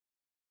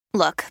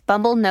Look,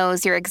 Bumble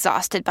knows you're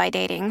exhausted by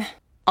dating.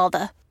 All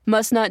the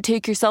must not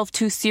take yourself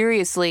too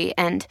seriously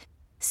and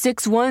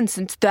 6'1"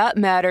 since that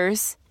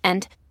matters.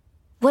 And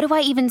what do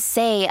I even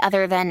say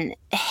other than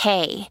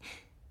hey?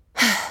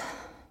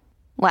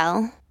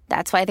 Well,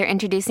 that's why they're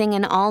introducing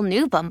an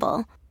all-new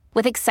Bumble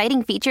with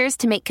exciting features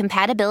to make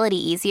compatibility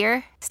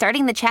easier,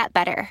 starting the chat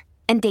better,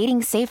 and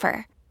dating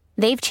safer.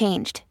 They've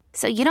changed,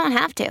 so you don't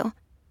have to.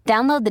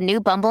 Download the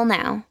new Bumble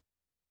now.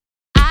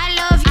 I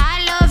love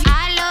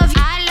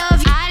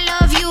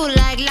you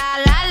like la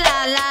la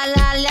la la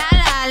la la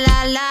la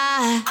la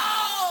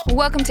la.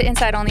 Welcome to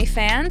Inside Only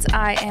Fans.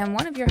 I am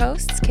one of your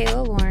hosts,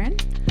 Kayla Lauren.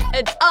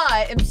 And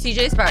I am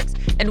CJ Sparks.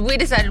 And we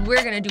decided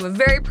we're going to do a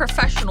very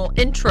professional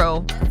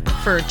intro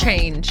for a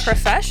change.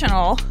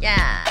 Professional?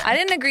 Yeah. I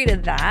didn't agree to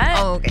that.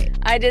 Oh, okay.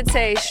 I did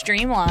say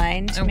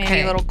streamlined,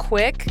 maybe a little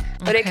quick,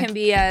 but it can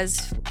be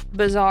as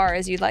bizarre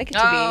as you'd like it to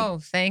be. Oh,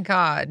 thank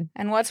God.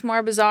 And what's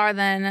more bizarre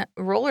than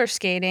roller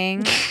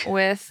skating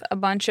with a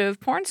bunch of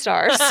porn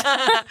stars?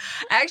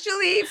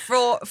 Actually,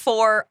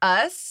 for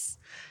us,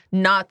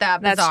 not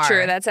that bizarre. That's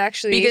true. That's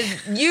actually...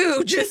 Because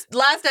you just,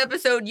 last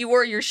episode, you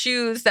wore your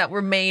shoes that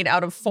were made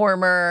out of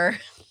former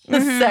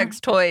sex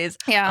toys,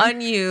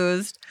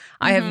 unused.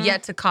 I have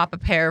yet to cop a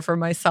pair for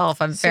myself.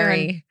 I'm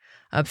very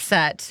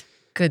upset.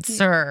 Good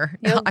sir.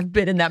 I've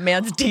been in that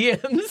man's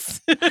DMs.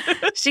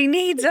 She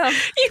needs them.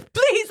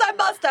 Please, I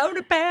must own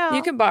a pair.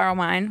 You can borrow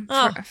mine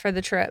for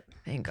the trip.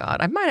 Thank God.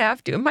 I might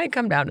have to. It might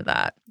come down to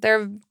that.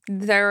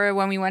 There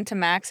when we went to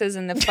Max's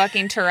in the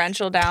fucking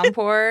torrential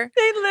downpour.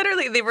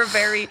 They were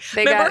very...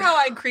 Remember how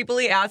I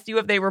creepily asked you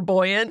if they were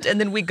buoyant, and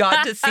then we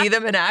got to see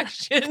them in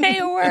action?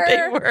 They were.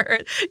 They were.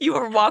 You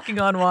were walking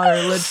on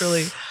water,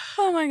 literally.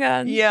 Oh, my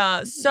God.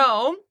 Yeah.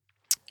 So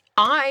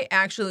I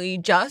actually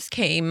just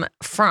came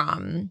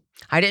from...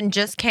 I didn't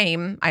just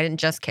came.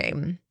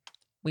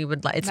 We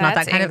would like. It's not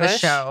that kind English. Of a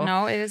show.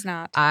 No, it is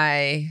not.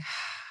 I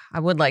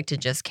would like to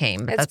just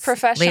came. But it's that's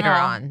professional. Later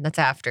on. That's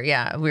after.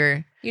 Yeah,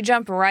 You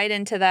jump right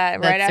into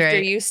that right after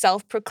right. you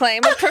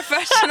self-proclaim a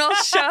professional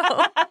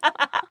show.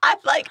 I'm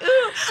like,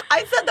 ooh,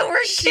 I said the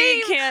word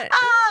She came. can't.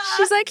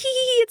 She's like,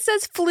 it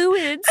says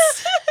fluids.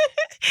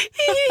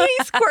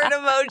 Squirt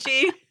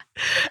emoji.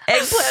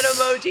 Eggplant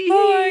emoji.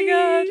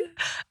 Oh,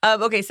 my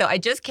God. Okay, so I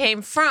just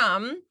came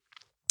from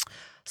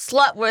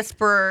Slut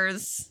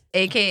Whisperers,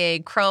 a.k.a.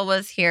 Krill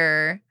was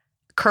here.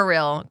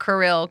 Krill.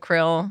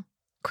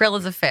 Krill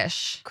is a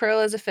fish.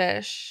 Krill is a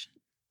fish.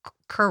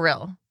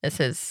 Krill is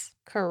his...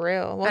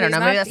 Krill. Well, I don't know.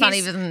 Maybe that's not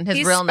even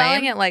his real name. He's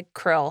spelling it like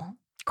Krill.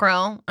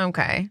 Krill?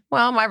 Okay.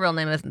 Well, my real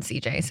name isn't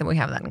CJ, so we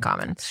have that in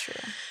common. That's true.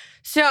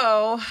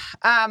 So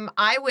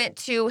I went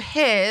to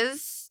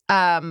his...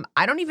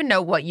 I don't even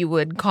know what you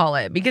would call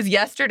it, because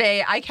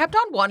yesterday I kept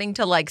on wanting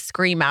to like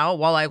scream out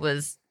while I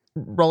was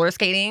roller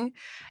skating.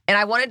 And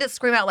I wanted to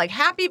scream out like,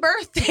 happy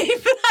birthday.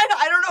 But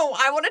I don't know.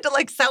 I wanted to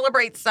like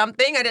celebrate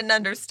something. I didn't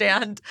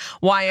understand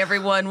why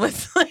everyone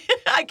was like,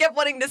 I kept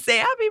wanting to say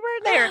happy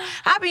birthday or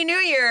happy new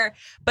year.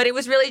 But it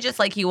was really just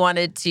like he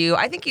wanted to,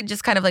 I think he'd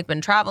just kind of like been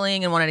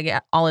traveling and wanted to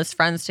get all his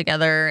friends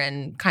together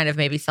and kind of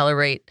maybe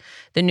celebrate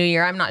the new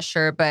year. I'm not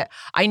sure. But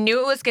I knew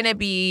it was going to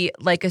be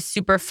like a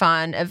super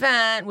fun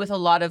event with a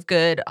lot of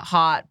good,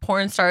 hot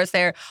porn stars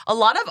there. A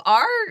lot of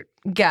our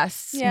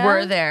guests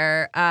were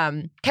there.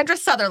 Kendra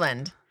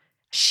Sutherland.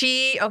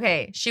 She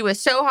was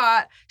so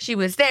hot. She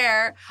was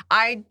there.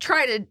 I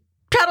tried to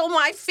pedal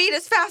my feet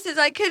as fast as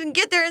I could and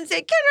get there and say,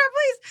 Kendra,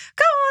 please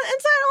come on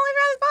Inside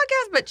OnlyFans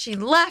podcast. But she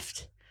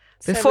left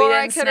before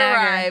I could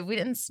arrive. We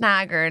didn't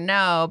snag her,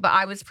 no. But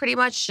I was pretty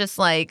much just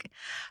like,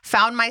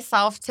 found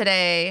myself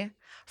today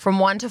from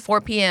 1 to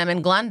 4 p.m.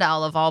 in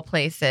Glendale, of all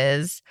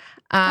places,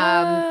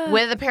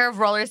 with a pair of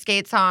roller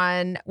skates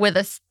on, with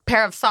a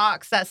pair of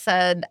socks that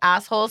said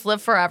assholes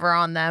live forever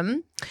on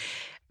them,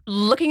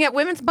 looking at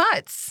women's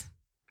butts.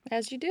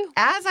 As you do.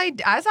 As I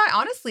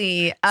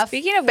honestly,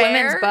 speaking of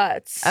women's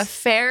butts, a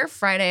fair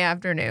Friday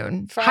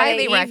afternoon. Friday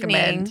highly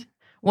recommend. Evening,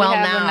 well, we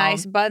have now a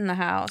nice butt in the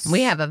house.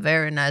 We have a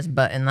very nice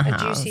butt in the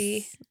house.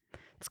 Juicy.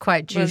 It's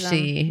quite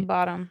juicy.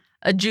 Bottom.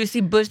 A juicy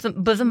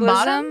bosom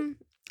bottom.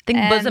 I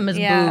think bosom is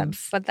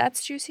boobs, but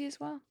that's juicy as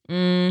well.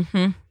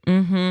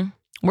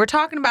 We're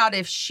talking about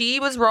if she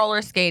was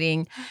roller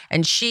skating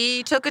and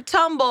she took a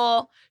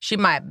tumble, she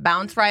might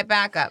bounce right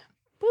back up,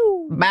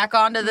 back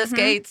onto the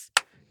skates.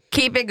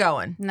 Keep it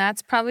going. And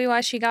that's probably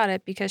why she got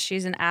it, because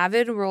she's an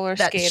avid roller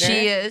skater.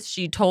 She is.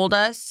 She told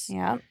us.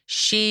 Yeah.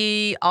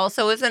 She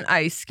also is an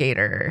ice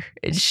skater.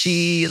 And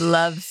she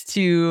loves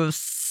to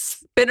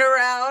spin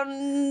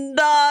around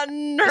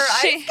on her ice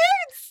skates.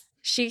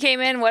 She came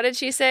in. What did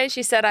she say?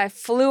 She said, I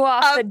flew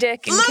off the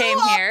dick and came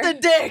here. The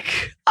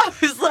dick. I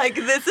was like,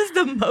 this is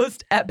the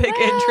most epic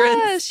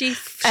entrance. She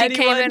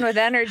came in with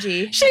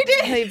energy. She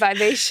did. Really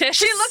vivacious.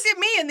 She looked at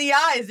me in the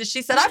eyes and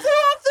she said, I flew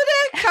off the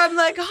dick. I'm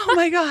like, oh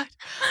my God.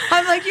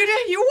 I'm like, you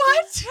did? You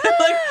what?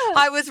 Like,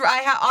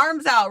 I had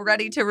arms out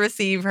ready to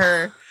receive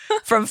her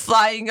from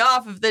flying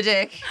off of the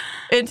dick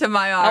into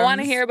my arms. I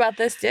want to hear about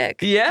this dick.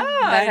 Yeah,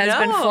 that has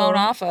been flown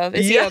off of.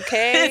 Is he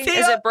okay?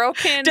 Is it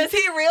broken? Does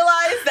he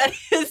realize that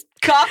his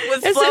cock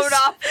was flown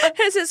off.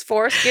 Has his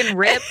foreskin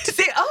ripped?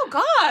 Oh,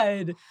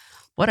 God.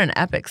 What an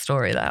epic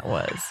story that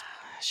was.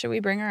 Should we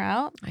bring her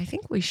out? I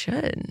think we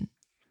should.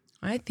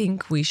 I think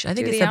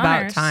it's the about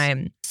honors.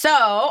 time.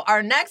 So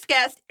our next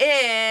guest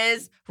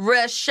is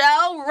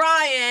Rochelle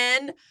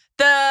Ryan,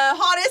 the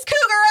hottest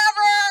cougar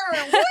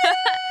ever.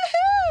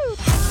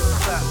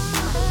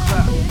 Woo-hoo!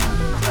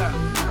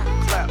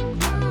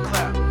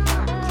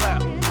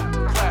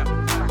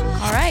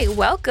 All right,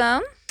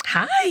 welcome.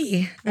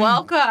 Hi.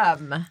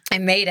 Welcome. I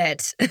made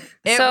it. It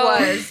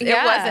was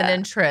an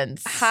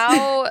entrance.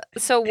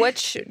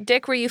 Which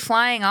dick were you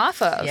flying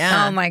off of?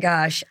 Yeah. Oh my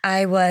gosh.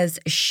 I was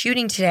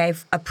shooting today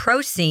a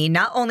pro scene,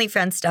 not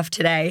OnlyFans stuff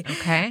today.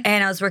 Okay.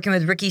 And I was working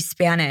with Ricky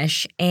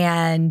Spanish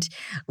and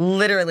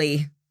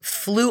literally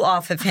flew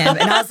off of him.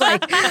 And I was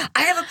like,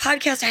 I have a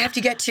podcast I have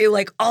to get to,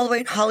 like all the way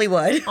in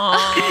Hollywood. And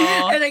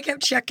I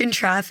kept checking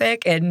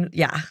traffic and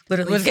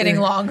literally It was getting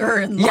longer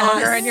and longer.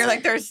 Yes. And you're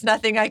like, there's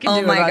nothing I can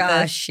Oh do my about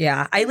gosh,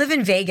 yeah. I live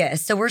in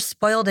Vegas, so we're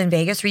spoiled in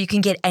Vegas where you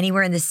can get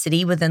anywhere in the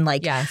city within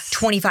like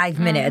 25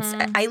 minutes.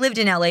 I lived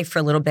in LA for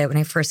a little bit when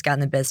I first got in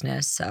the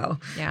business, so.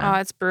 this. Yeah. Oh,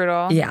 it's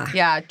brutal. Yeah.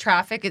 Yeah,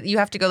 traffic, you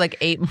have to go like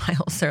 8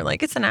 miles. They're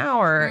like, it's an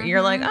hour.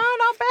 You're like,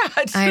 oh, not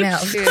bad. I know.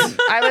 Dude,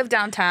 I live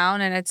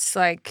downtown and it's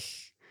like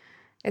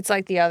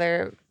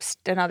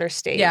another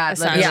state. Yeah,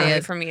 essentially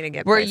literally. for me to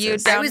get. Were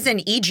places. you I was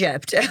in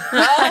Egypt.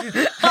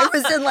 I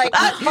was in like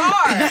That's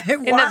far.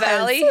 in the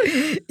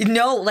valley?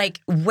 No, like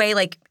way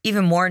like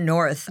even more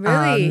north.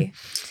 Really?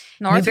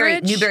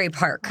 Northridge? Newberry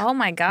Park. Oh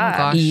my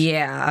gosh.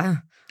 Yeah.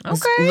 It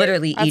was Okay.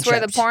 literally That's Egypt. where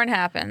the porn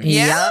happens.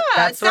 Yep,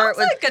 that's it where sounds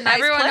it was. like a nice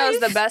Everyone knows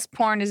place. the best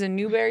porn is in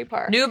Newberry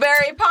Park.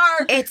 Newberry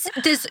Park. It's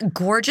this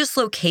gorgeous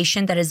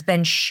location that has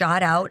been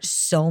shot out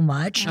so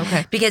much.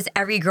 Okay. Because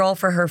every girl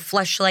for her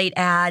Fleshlight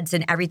ads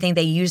and everything,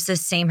 they use the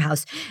same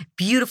house.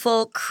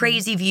 Beautiful,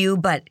 crazy view,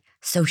 but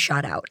so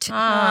shot out.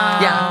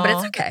 Yeah, but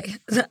it's okay.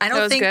 I don't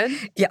It was think.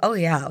 good? Yeah. Oh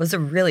yeah, it was a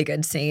really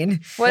good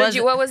scene. What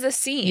was the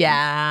scene?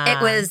 Yeah.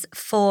 It was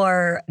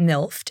for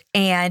MILFed,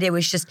 and it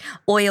was just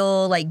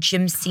oil, like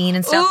gym scene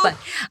and stuff. Ooh. But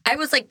I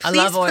was like, I please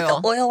love put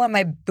oil. the oil on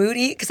my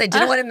booty because I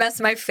didn't want to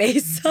mess my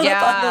face up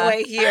Yeah. on the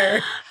way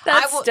here.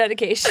 That's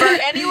dedication. For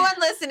anyone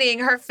listening,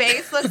 her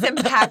face looks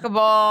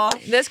impeccable.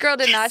 This girl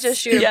did not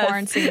just shoot a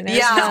porn scene.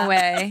 There's no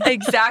way.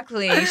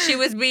 Exactly. She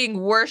was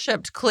being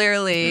worshipped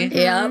clearly.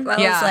 Yeah, I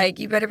Yeah. was like,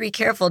 you better be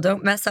careful.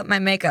 Don't mess up my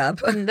makeup.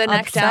 The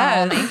neck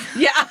down only.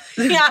 Yeah.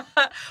 Yeah.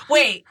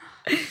 Wait.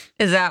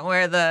 Is that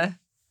where'd the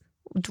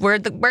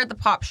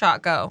pop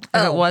shot go?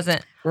 If it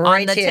wasn't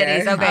right on the here.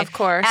 titties. Okay. Of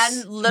course.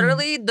 And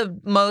literally the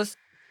most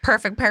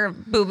perfect pair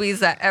of boobies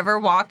that ever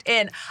walked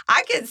in.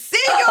 I can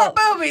see your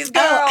boobies,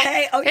 girl. Oh,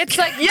 hey, okay. It's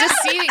like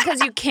deceiving because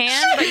you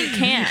can, but you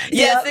can't.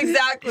 Yes,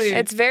 exactly.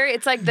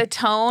 It's like the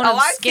tone Oh, of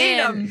I've seen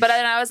 'em. skin. But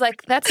then I was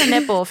like, that's a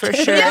nipple for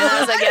sure. And I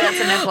was like, yeah, that's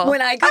a nipple.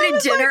 When I go to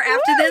dinner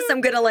after this, I'm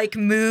gonna like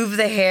move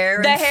the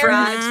hair the in hair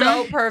front. is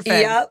so perfect.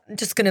 Yep,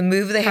 just gonna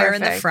move the hair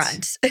in the Perfect.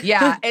 front.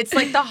 Yeah, it's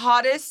like the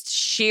hottest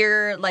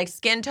sheer, like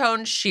skin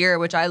tone sheer,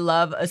 which I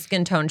love a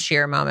skin tone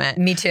sheer moment.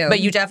 Me too. But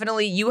you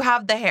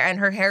have the hair, and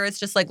her hair is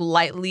just like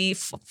lightly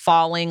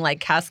falling, like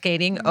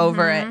cascading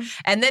over it.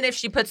 And then if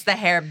she puts the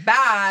hair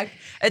back,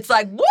 it's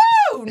like,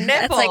 woo, nipples.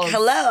 That's like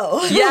hello.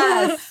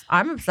 Yes.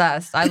 I'm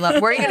obsessed. I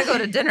love. Where are you going to go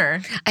to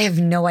dinner? I have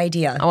no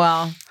idea.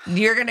 Well,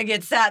 you're going to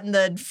get sat in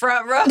the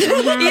front row,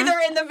 either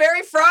in the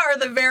very front or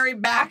the very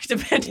back,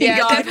 depending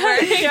on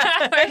where you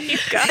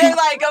go. They're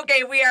like,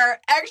 okay, we are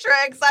extra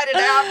excited to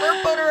have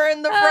her put her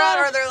in the front,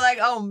 or they're like,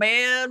 oh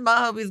man, my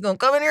hubby's going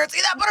to come in here and see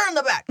that, put her in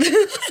the back.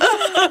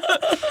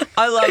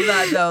 I love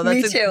that though.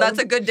 Me too. That's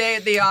a good day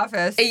at the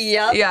office.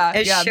 Yep. Yeah,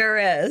 It yeah. sure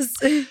is.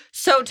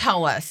 So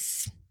tell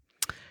us,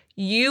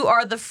 you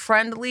are the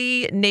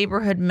friendly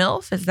neighborhood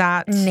MILF, is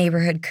that?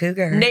 Neighborhood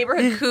cougar.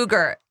 Neighborhood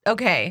cougar.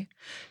 Okay.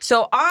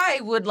 So I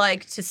would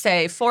like to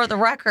say, for the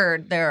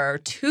record, there are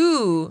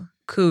 2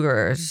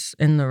 cougars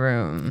in the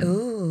room.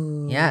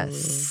 Ooh.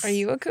 Yes. Are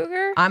you a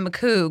cougar? I'm a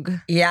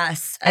coug.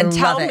 Yes. And I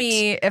tell love it.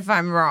 me if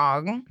I'm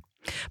wrong.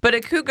 But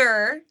a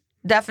cougar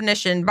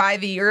definition by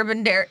the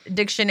Urban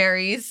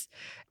Dictionary's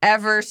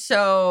ever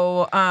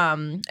so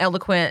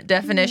eloquent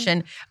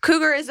definition.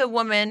 Cougar is a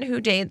woman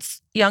who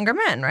dates younger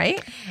men,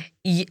 right?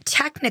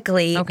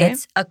 Technically, Okay.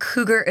 it's a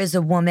cougar is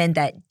a woman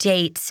that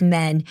dates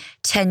men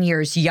 10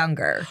 years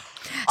younger.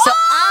 So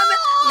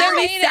I'm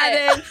made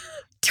it. 37.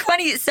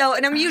 20. So,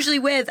 and I'm usually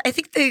with, I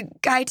think the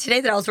guy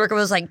today that I was working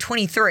with was like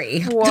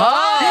 23. Whoa.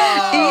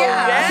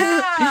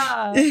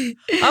 Yeah.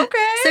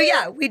 Okay. So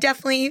yeah, we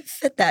definitely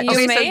fit that. You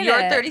Okay, so made you're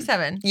it.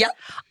 37. Yep.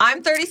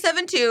 I'm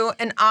 37 too,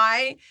 and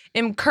I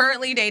am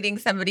currently dating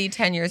somebody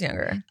 10 years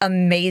younger.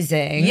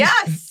 Amazing.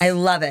 Yes. I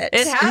love it.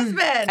 It has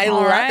been. I All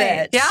love right.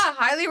 it. Yeah,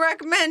 highly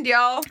recommend,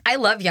 y'all. I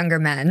love younger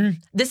men.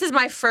 This is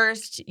my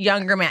first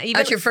younger man. Even,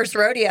 That's your first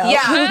rodeo.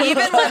 yeah,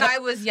 even when I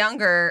was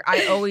younger,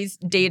 I always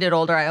dated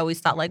older. I always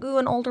thought like, ooh,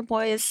 an older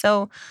boy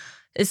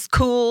is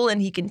cool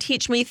and he can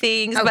teach me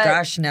things. Oh but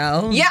gosh,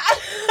 no. yeah.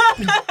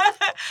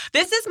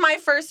 This is my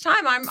first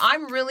time.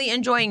 I'm really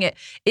enjoying it.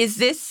 Is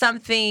this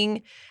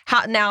something?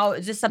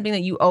 Is this something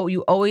that you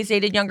always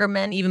dated younger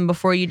men even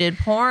before you did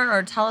porn?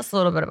 Or tell us a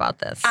little bit about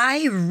this.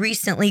 I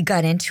recently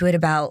got into it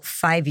about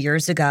 5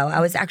 years ago. I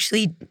was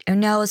actually, it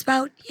was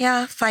about,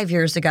 5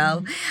 years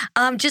ago.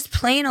 Just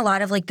playing a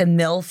lot of like the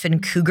MILF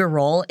and cougar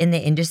role in the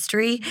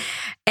industry.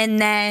 And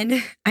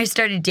then I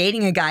started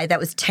dating a guy that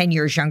was 10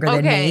 years younger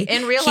than me.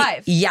 In real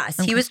life? Yes.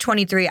 Okay. He was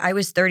 23. I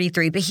was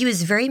 33. But he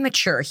was very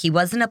mature. He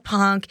wasn't a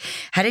punk,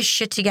 had his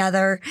shit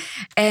together.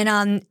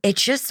 And it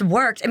just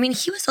worked. I mean,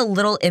 he was a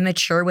little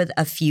immature with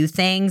a few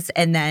things.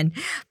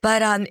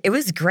 But it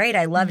was great.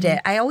 I loved it.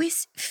 I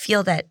always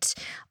feel that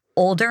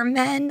older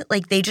men,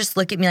 like they just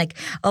look at me like,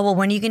 oh, well,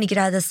 when are you going to get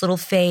out of this little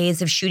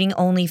phase of shooting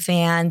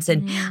OnlyFans?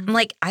 And I'm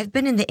like, I've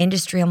been in the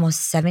industry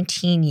almost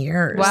 17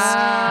 years.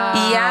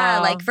 Wow. Yeah,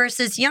 like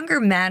versus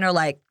younger men are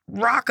like,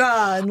 rock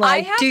on,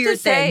 like do your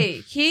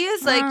thing. He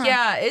is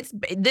like,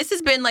 this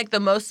has been like the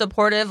most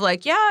supportive,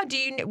 like, how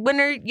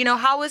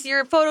was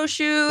your photo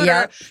shoot?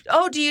 Yeah.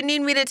 Or, do you need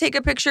me to take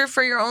a picture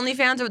for your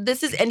OnlyFans? Or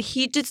and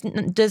he just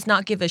does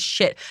not give a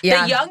shit.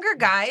 Yeah. The younger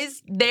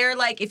guys, they're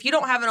like, if you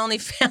don't have an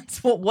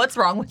OnlyFans, well, what's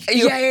wrong with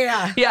you?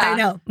 Yeah. I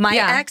know. My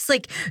ex,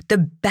 like the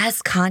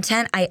best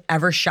content I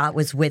ever shot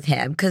was with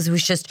him because it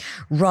was just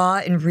raw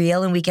and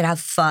real and we could have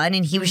fun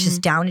and he was just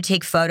down to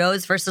take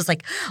photos versus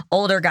like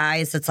older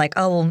guys. It's like,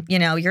 oh, well,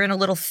 you're in a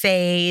little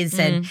phase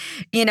and,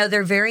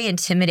 they're very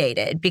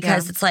intimidated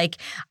because it's like,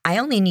 I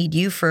only need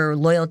you for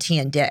loyalty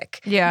and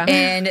dick. Yeah.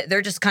 And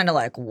they're just kind of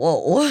like,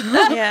 whoa.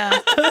 Yeah.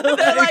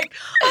 They're like,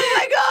 oh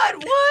my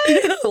God,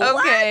 what?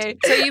 Okay.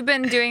 So you've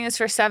been doing this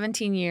for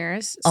 17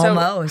 years. So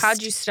Almost.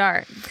 How'd you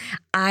start?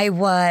 I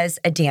was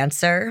a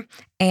dancer.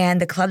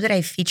 And the club that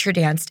I feature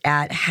danced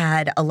at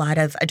had a lot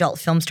of adult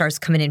film stars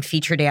come in and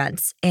feature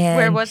dance. And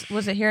where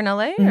was it here in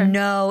LA? Or?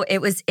 No, it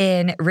was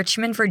in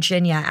Richmond,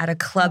 Virginia at a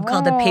club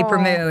called the Paper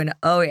Moon.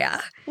 Oh, yeah.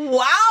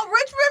 Wow,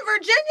 Richmond,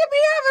 Virginia be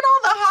having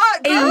all the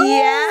hot girls.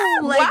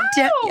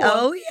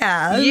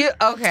 Yeah.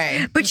 Yeah.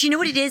 Okay. But you know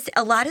what it is?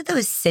 A lot of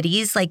those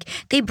cities, like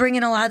they bring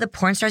in a lot of the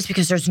porn stars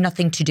because there's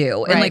nothing to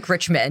do in like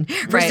Richmond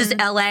versus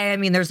LA. I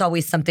mean, there's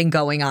always something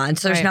going on.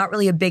 So there's not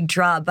really a big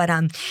draw. But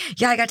I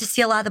got to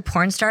see a lot of the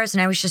porn stars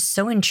and I was just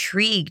so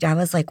intrigued. I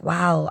was like,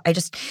 wow,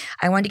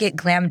 I wanted to get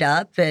glammed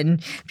up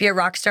and be a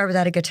rock star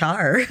without a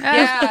guitar.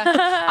 Yeah.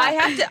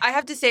 I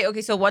have to say,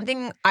 okay, so one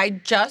thing I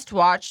just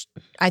watched,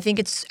 I think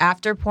it's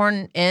After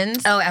Porn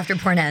Ends. Oh, After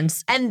Porn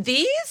Ends. And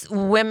these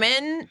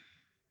women,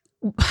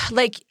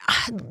 like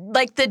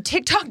the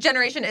TikTok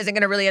generation isn't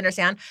going to really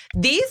understand.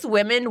 These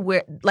women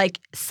were like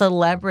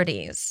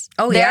celebrities.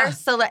 Oh, yeah.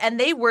 And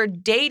they were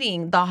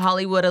dating the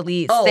Hollywood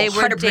elites. Oh, they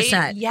were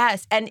 100%.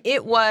 Yes. And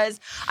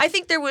I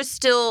think there was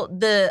still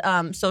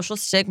the social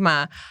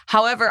stigma.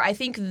 However, I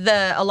think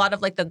a lot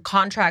of like the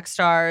contract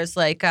stars,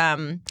 like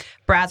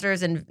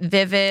Brazzers and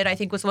Vivid, I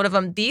think was one of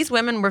them. These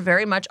women were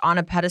very much on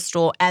a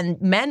pedestal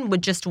and men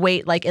would just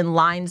wait like in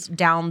lines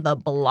down the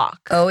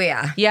block. Oh,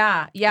 yeah.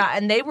 Yeah.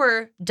 And they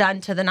were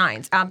done to the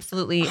nines.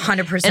 Absolutely.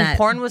 100%. And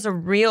porn was a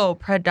real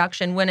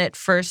production when it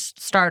first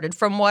started,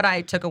 from what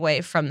I took away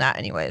from that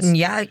anyways.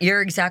 Yeah,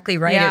 you're exactly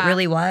right. Yeah. It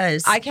really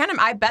was. I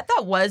bet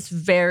that was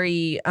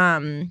very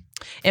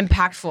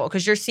impactful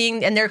because you're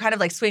seeing, and they're kind of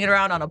like swinging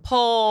around on a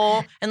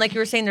pole. And like you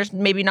were saying, there's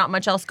maybe not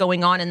much else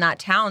going on in that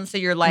town. So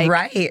you're like,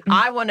 right.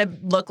 I want to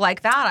look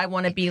like that. I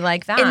want to be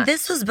like that. And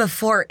this was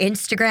before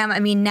Instagram. I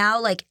mean,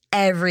 now like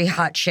every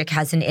hot chick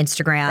has an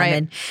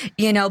Instagram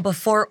and,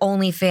 before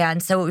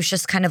OnlyFans. So it was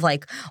just kind of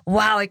like,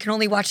 wow, I can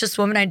only watch this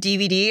woman on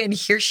DVD and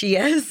here she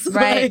is.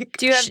 Right. Like,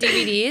 do you have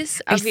DVDs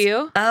of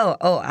you?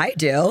 Oh, I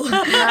do.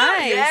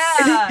 Nice.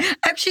 Yeah.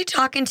 Actually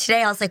talking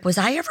today, I was like, was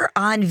I ever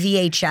on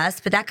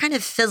VHS? But that kind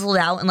of fizzled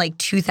out in like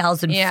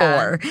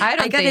 2004. Yeah.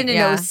 I got in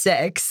in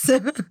 06.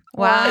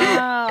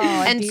 Wow.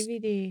 And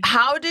DVD.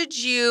 How did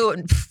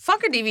you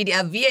fuck a DVD,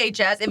 a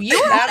VHS? If you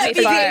were on a That'd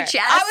be fire. VHS,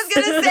 I was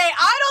gonna say,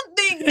 I don't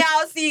think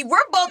now. See, we're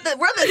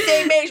the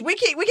same age. We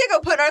can't go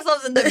put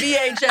ourselves in the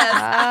VHS.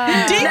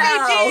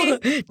 DVD, No.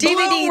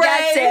 DVD, Blu-ray,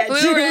 that's it.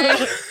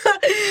 Blu-ray.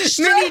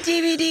 Mini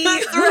DVD.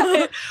 That's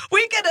right.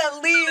 We could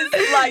at least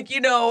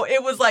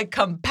it was like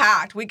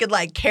compact. We could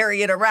like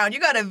carry it around. You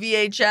got a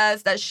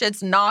VHS, that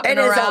shit's knocking It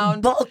is around.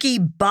 a bulky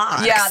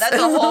box. Yeah, that's a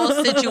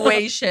whole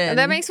situation.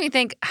 That makes me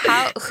think,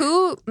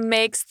 who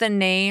makes the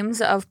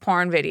names of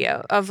porn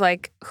video? Of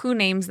like, who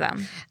names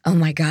them? Oh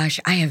my gosh,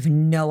 I have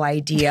no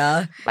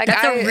idea. Like,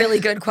 That's a really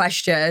good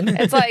question.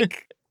 It's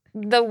like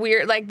the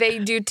weird, like they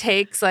do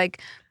takes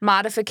like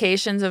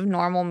modifications of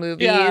normal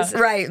movies. Yeah,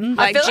 right.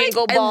 Like I feel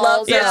Jingle like I love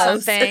Balls or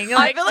those. something.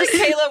 I feel like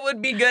Kayla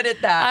would be good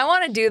at that. I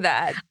want to do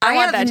that. I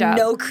want that have job.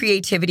 no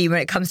creativity when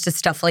it comes to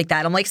stuff like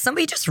that. I'm like,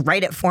 somebody just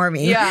write it for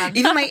me. Yeah.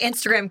 Even my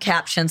Instagram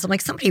captions, I'm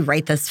like, somebody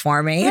write this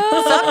for me.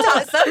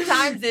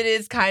 Sometimes it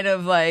is kind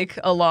of like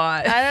a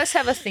lot. I just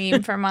have a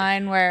theme for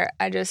mine where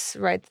I just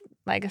write,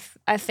 like,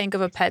 I think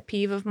of a pet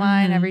peeve of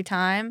mine every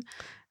time.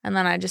 And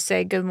then I just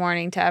say good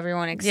morning to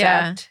everyone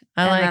except.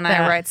 I like and then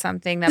that. I write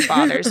something that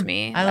bothers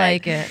me. I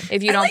like it.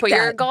 If you I don't like put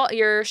that.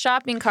 your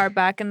shopping cart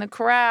back in the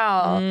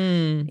corral,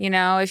 you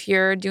know, if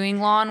you're doing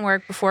lawn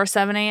work before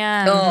 7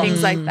 a.m., Oh.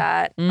 things like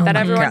that, Oh that my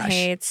everyone gosh.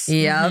 hates.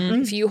 Yep.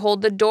 If you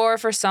hold the door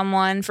for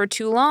someone for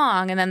too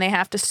long and then they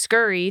have to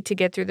scurry to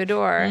get through the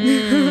door.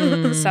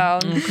 So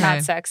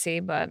not sexy,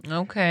 but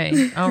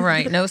Okay. All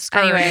right. No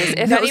scurrying. anyways,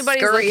 if No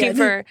anybody's looking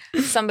scurrying.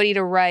 for somebody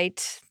to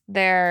write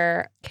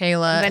the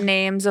Kayla.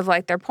 names of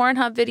like their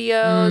Pornhub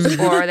videos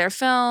or their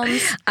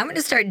films, I'm going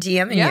to start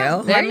DMing Yeah,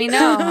 you. there let me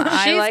know.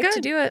 I She's like to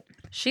good. do it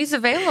She's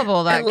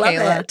available, I that love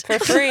Kayla. it. for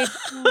free.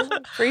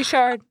 Free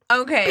shard.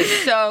 Okay,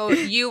 so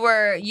you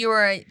were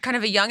kind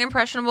of a young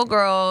impressionable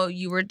girl.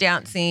 You were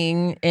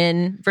dancing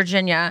in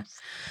Virginia.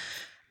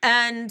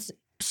 And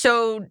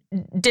so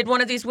did one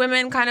of these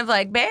women kind of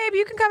like, babe,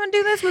 you can come and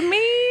do this with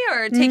me,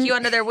 or take you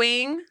under their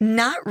wing?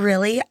 Not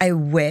really. I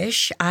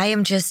wish. I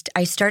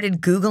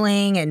started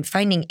Googling and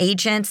finding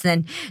agents.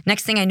 And then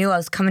next thing I knew, I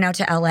was coming out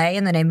to LA,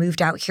 and then I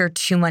moved out here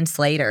 2 months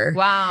later.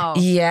 Wow.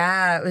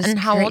 Yeah. It was And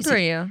how old crazy.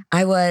 were you?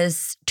 I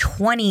was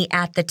 20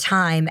 at the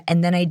time.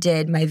 And then I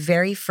did my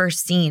very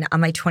first scene on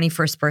my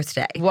 21st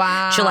birthday.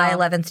 Wow. July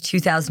 11th,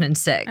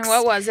 2006. And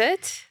what was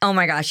it? Oh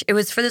my gosh. It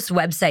was for this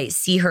website,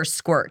 See Her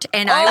Squirt.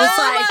 And I was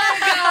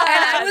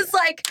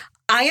like,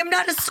 I am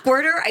not a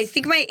squirter. I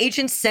think my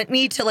agent sent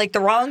me to like the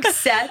wrong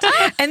set.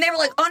 And they were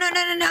like, oh,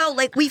 no.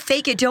 Like, we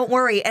fake it. Don't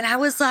worry. And I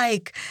was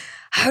like,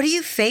 how do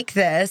you fake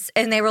this?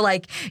 And they were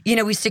like, you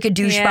know, we stick a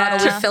douche bottle,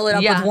 we fill it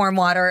up with warm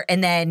water,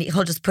 and then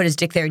he'll just put his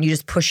dick there and you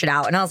just push it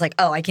out. And I was like,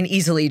 oh, I can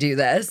easily do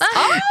this.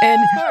 And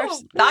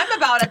I'm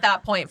about at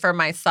that point for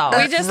myself.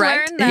 We just right?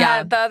 learned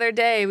that the other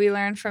day. We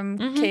learned from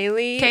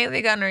Kaylee.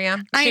 Kaylee Gunner, yeah.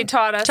 She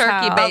taught us Turkey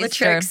how. baster. all the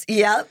tricks.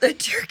 Yeah, the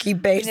turkey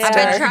baster. Yeah. I've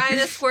been trying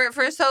to squirt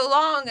for so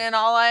long, and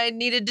all I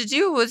needed to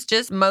do was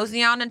just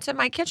mosey on into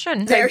my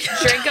kitchen. There-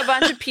 Drink a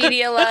bunch of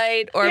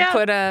Pedialyte or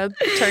put a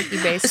turkey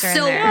baster in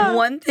So there.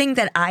 one thing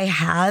that I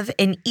have,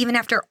 and even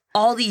after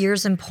all the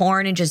years in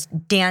porn and just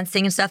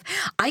dancing and stuff,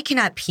 I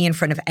cannot pee in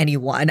front of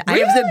anyone. I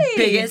have the Really?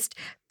 biggest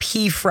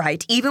pee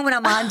fright. Even when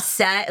I'm on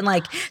set and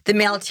like the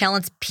male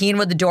talent's peeing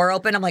with the door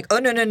open, I'm like, oh,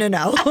 no.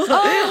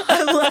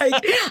 I'm like,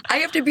 I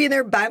have to be in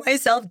there by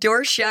myself,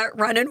 door shut,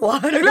 running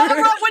water. When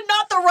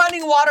not the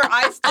running water,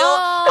 I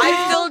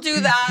still do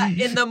that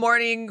in the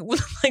morning,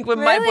 like when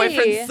my Really?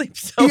 boyfriend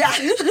sleeps over. Yeah.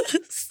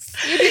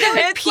 You do that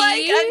with It's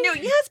like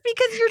yes,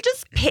 because you're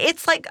just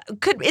it's like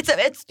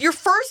it's your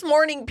first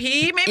morning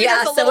pee. Maybe Yeah,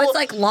 there's a so little it's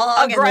like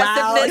long and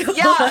loud. aggressiveness.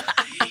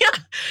 Yeah.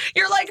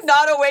 You're like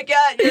not awake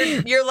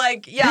yet. You're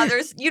like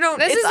there's This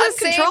it's is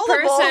the same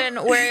uncontrollable.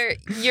 person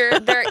where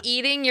they're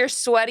eating your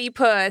sweaty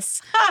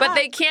puss, but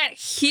they can't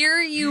hear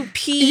you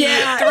pee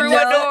through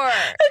a door.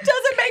 It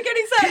doesn't make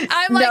any sense.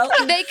 I'm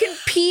like, they can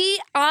pee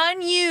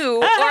on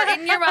you or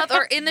in your mouth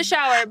or in the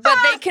shower, but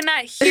they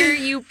cannot hear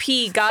you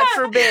pee. God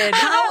forbid.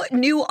 How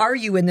new are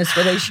you in this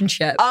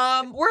relationship?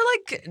 We're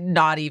like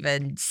not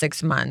even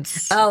 6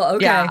 months. Oh,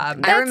 okay. Yeah,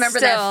 I remember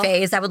still- that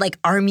phase. I would like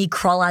army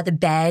crawl out of the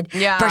bed,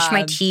 Yeah. brush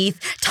my teeth,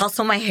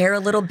 tussle my hair a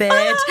little bit,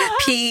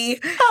 pee,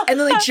 and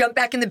then like jump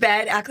back in the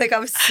bed, act like I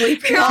was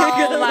sleeping.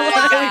 Oh my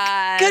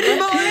God. Good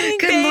morning,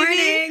 Good baby.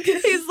 morning.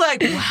 He's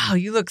like, wow,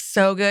 you look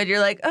so good. You're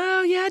like,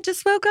 oh yeah,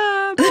 just woke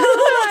up.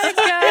 Oh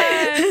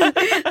my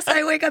God. So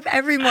I wake up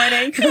every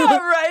morning. Yeah,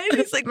 right.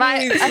 He's like,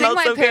 I you think smell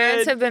my so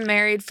parents good. have been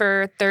married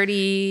for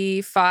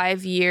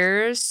 35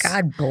 years.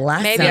 God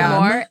bless Maybe them.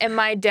 more. And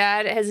my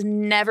dad has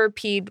never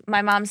peed.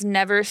 My mom's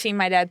never seen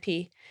my dad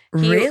pee.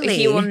 Really?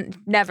 He will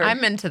never.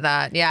 I'm into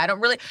that. Yeah, I don't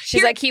really.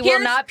 She's like, he will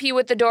not pee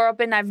with the door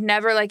open. I've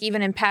never, like,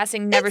 even in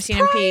passing, never seen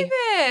him pee.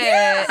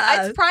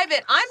 Yeah. It's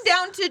private. I'm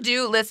down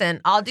to listen,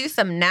 I'll do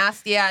some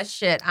nasty ass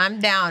shit. I'm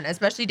down,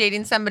 especially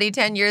dating somebody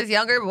 10 years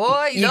younger.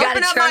 Boy, you gotta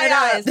open up turn my it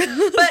up. eyes.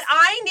 But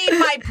I need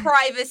my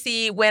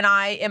privacy when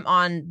I am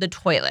on the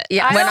toilet.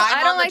 Yeah. I when don't, I'm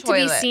I don't on the like to be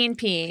toilet. seen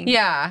peeing.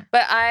 Yeah.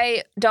 But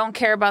I don't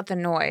care about the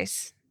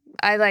noise.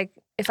 I like,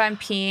 if I'm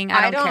peeing,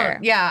 I don't care.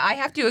 Yeah, I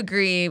have to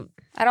agree.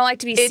 I don't like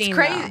to be It's seen.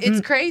 crazy. though.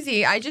 It's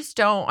crazy. I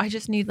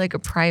just need like a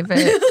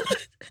private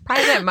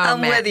moment.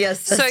 I'm with you,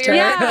 sister. So you're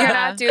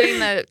not doing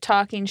the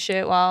talking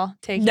shit while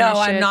taking No,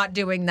 a shit. I'm not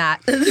doing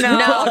that.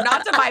 No,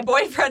 not to my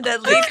boyfriend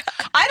at least.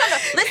 I don't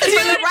know. Listen,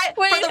 for the right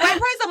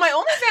price on my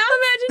OnlyFans.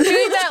 Imagine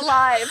doing that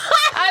live.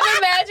 I'm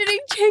imagining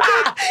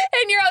Jacob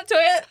and you're on the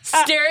toilet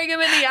staring him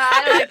in the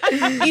eye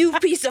like, you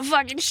piece of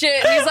fucking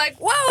shit. And he's like,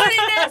 whoa, I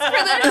didn't ask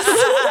for this.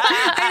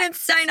 I didn't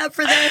sign up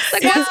for this.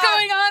 Like, what's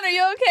going on? Are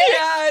you okay?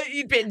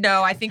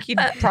 Yeah, I think he'd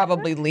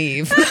probably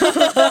leave.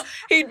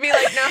 He'd be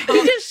like, no.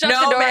 He just shut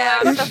the door ma'am.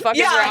 like, what the fuck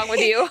is wrong with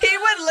you? He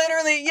would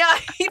literally,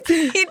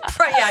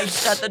 he'd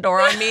shut the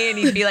door on me and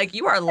he'd be like,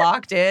 you are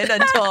locked in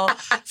until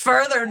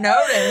further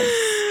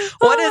notice.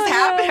 What is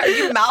happening? Are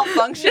you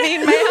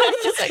malfunctioning,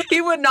 man?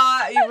 He would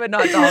not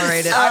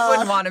tolerate it. I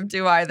wouldn't want him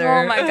to either.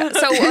 Oh my God.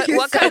 So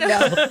what kind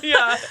of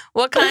Yeah.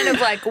 what kind of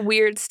like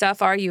weird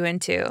stuff are you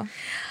into?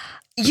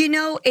 You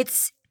know,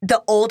 it's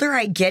the older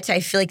I get, I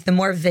feel like the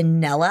more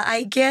vanilla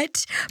I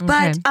get.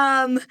 But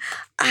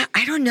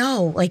I don't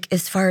know, like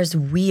as far as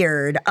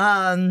weird.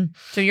 So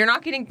you're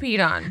not getting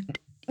peed on.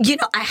 You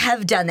know, I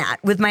have done that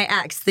with my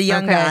ex, the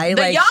young guy.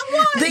 The young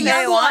one? The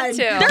young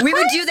one. We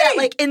would do that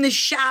like in the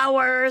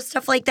shower,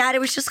 stuff like that. It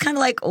was just kind of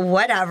like,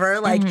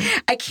 whatever. Like,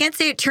 I can't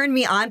say it turned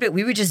me on, but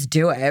we would just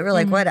do it. We're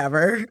like,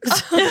 whatever.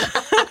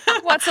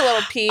 What's a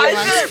little pee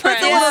amongst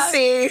friends? A little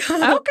pee.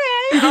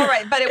 Okay. All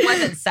right. But it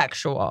wasn't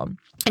sexual.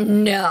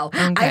 No.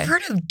 Okay. I've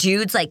heard of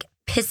dudes like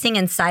pissing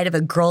inside of a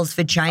girl's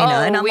vagina.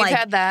 Oh, and I'm we've like,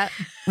 had that.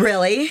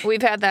 Really?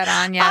 We've had that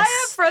on, yes. I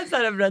have friends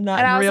that have done that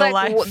and in I was real like,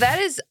 life. well, that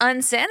is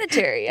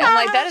unsanitary. I'm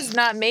like, that is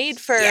not made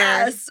for.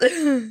 Yes.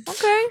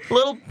 Okay.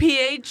 Little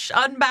pH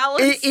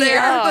unbalance there.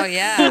 Yeah. Oh,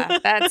 yeah.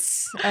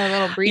 That's a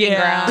little breeding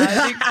ground.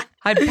 I think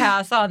I'd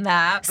pass on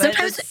that. But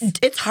Sometimes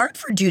it's hard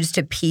for dudes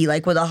to pee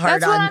like with a hard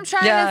That's on. what I'm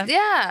trying to.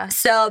 Yeah.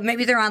 So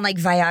maybe they're on like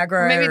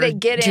Viagra. Maybe they or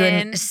get doing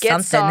in, get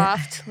something.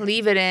 soft,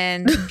 leave it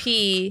in,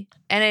 pee,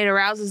 and it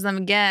arouses them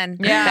again.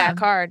 Yeah. Back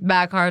hard.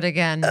 back hard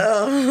again.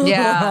 Oh,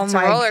 Yeah, It's a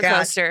my roller God.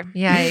 coaster.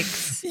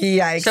 Yikes.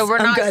 Yikes. So we're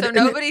I'm not. good. So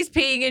nobody's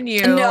peeing in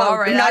you. No, All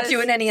right, I'm not that is-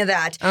 doing any of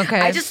that. Okay.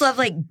 I just love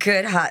like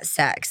good hot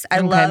sex. I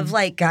love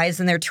like guys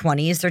in their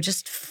 20s. They're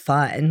just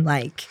fun.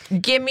 Like,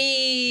 Give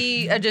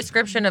me a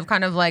description of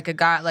kind of like a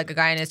guy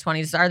in his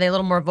 20s. Are they a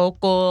little more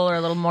vocal or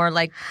a little more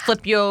like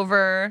flip you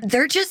over?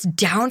 they're just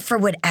down for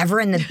whatever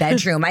in the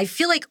bedroom. I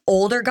feel like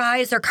older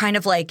guys are kind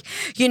of like,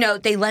 you know,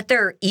 they let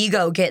their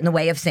ego get in the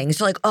way of things.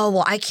 They're like, oh,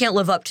 well, I can't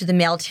live up to the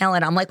male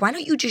talent. I'm like, why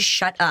don't you just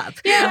shut up?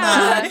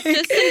 Yeah,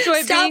 just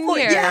enjoy Stop being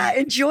here. Yeah,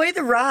 enjoy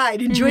the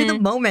ride. Enjoy the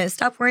moment.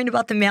 Stop worrying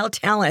about the male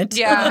talent.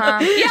 Yeah.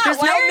 Yeah. There's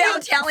why no are you male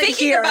talent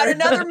thinking here. about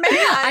another man?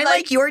 I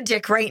like your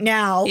dick right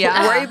now.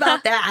 Yeah. Worry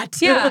about that.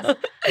 Yeah.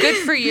 Good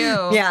for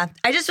you. Yeah.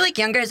 I just feel like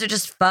young guys are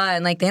just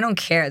fun. Like, they don't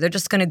care. They're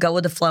just going to go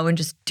with the flow and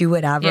just do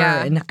whatever.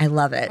 Yeah. And I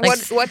love it.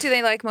 What do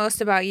they like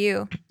most about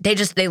you?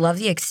 They love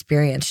the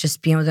experience,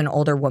 just being with an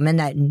older woman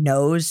that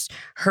knows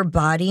her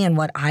body and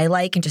what I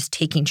like and just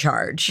taking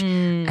charge.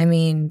 I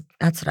mean,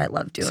 that's what I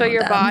love doing. So with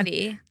your them.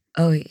 body.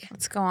 Oh, yeah.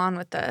 Let's go on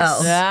with this.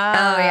 Oh.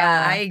 Yeah. Oh,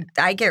 yeah.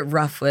 I get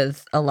rough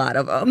with a lot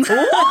of them.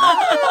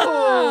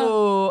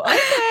 Oh, okay.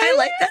 I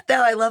like that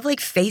though. I love like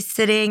face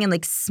sitting and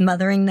like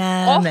smothering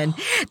them. And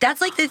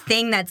that's like the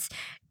thing that's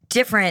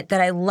different that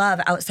I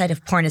love outside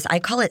of porn is I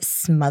call it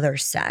smother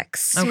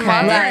sex. Okay.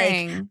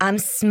 Smothering. Like I'm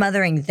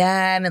smothering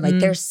them and like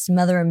they're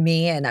smothering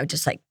me and I'm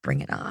just like,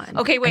 bring it on.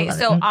 Okay, I wait. love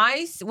So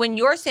it. when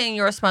you're saying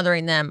you're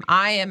smothering them,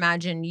 I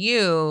imagine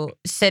you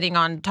sitting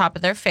on top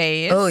of their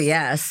face. Oh,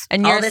 yes.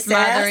 And All you're this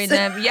smothering ass.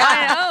 them. Yeah.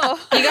 I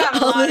know. You got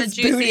a All lot of this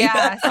juicy booty.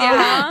 ass.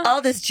 Yeah.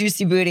 All this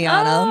juicy booty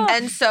on them.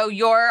 And so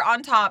you're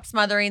on top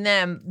smothering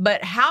them,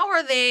 but how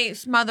are they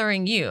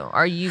smothering you?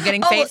 Are you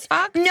getting face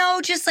fucked? No,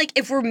 just like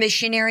if we're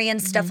missionary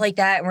and stuff like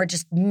that and we're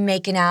just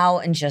making out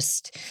and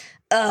just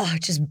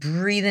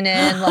breathing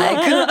in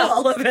like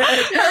all of it. All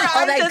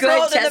eyes that just good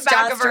rolled in the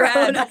back of her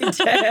head.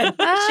 testosterone. I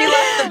did. She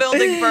left the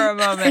building for a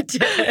moment.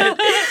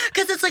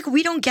 Because it's like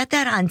we don't get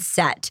that on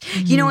set.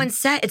 You know, on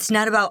set, it's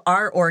not about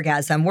our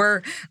orgasm.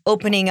 We're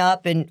opening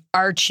up and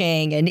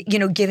arching and, you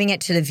know, giving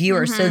it to the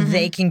viewer so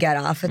they can get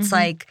off. It's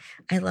like,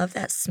 I love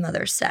that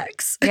smother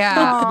sex.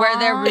 Yeah,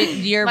 where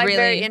you're Like really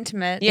very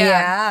intimate.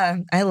 Yeah.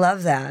 I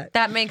love that.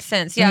 That makes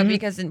sense. Yeah,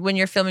 because when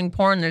you're filming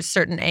porn, there's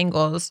certain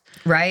angles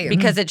Right.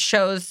 because it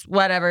shows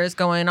whatever is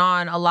going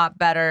on a lot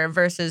better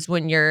versus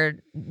when you're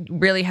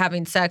really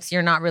having sex,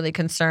 you're not really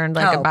concerned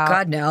about.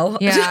 God, no.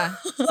 Yeah.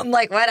 I'm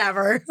like,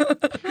 whatever.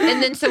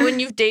 And then so when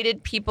you've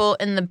dated people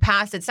in the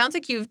past, it sounds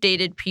like you've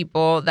dated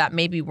people that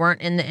maybe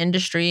weren't in the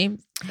industry.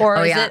 Or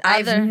Oh is yeah, it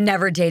I've other?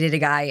 never dated a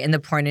guy in the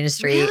porn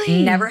industry.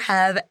 Really? Never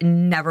have,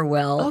 never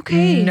will.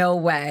 Okay. No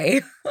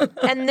way.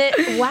 And then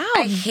wow.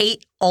 I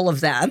hate all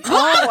of them.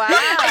 Oh,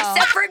 wow.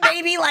 Except for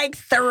maybe like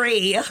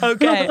 3.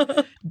 Okay.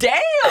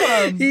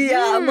 Damn.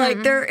 Yeah, I'm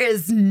like, there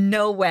is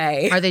no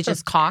way. Are they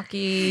just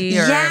cocky?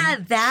 Or? Yeah,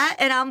 that.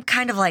 And I'm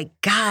kind of like,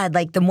 God,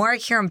 like the more I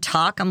hear him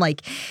talk, I'm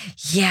like,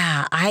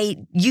 yeah,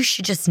 you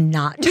should just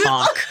not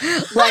talk.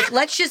 Like,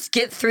 let's just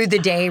get through the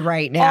day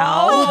right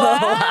now.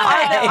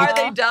 Oh, are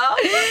they dumb?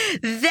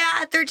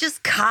 That they're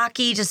just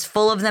cocky, just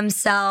full of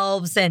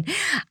themselves. And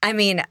I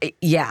mean,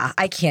 yeah,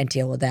 I can't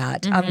deal with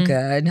that. I'm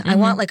good. I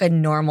want like a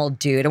normal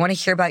dude. I want to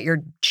hear about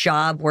your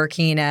job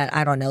working at,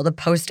 I don't know, the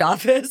post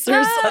office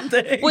or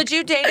something. Would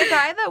you date a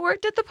guy that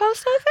worked at the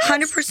post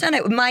office?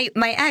 100%.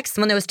 My ex,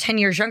 the one that was 10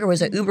 years younger,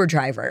 was an Uber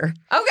driver.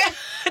 Okay.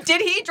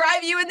 Did he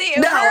drive you in the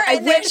Uber? No, I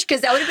And then- wish,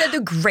 because that would have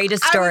been the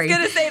greatest I story. was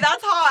going to say,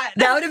 that's hot.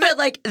 That would have been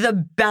like the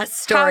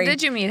best How story.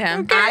 did you meet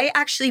him? I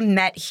actually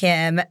met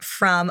him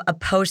from a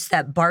post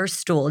that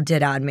Barstool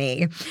did on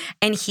me.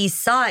 And he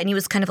saw it and he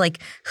was kind of like,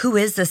 who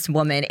is this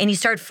woman? And he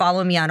started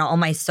following me on all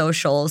my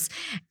socials.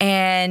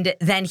 And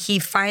then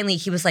he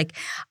was like,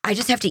 I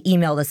just have to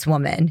email this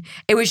woman.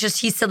 It was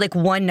just, he said like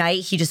one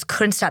night he just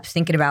couldn't stop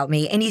thinking about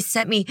me. And he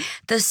sent me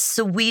the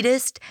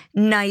sweetest,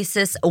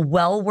 nicest,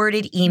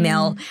 well-worded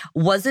email.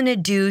 Wasn't a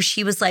douche.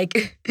 He was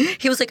like,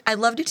 I'd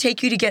love to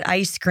take you to get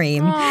ice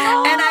cream. And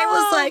I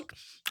was like,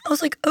 I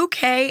was like,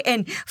 okay.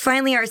 And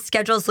finally our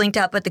schedules linked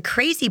up. But the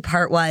crazy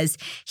part was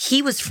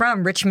he was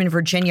from Richmond,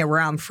 Virginia, where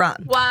I'm from.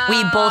 Wow.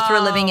 We both were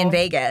living in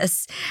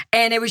Vegas.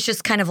 And it was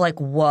just kind of like,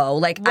 whoa,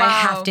 like I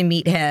have to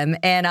meet him.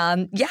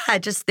 And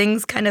just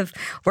things kind of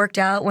worked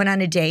out, went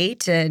on a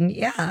date. And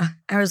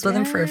I was with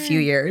him for a few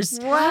years.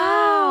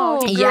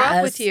 Wow. He grew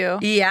up with you.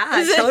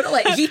 Yeah,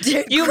 totally. He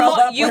did You grow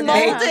up you with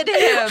me. molded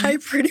him. I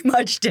pretty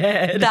much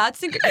did.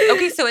 That's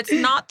okay. So it's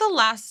not the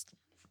last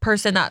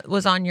person that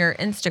was on your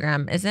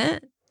Instagram, is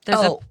it? There's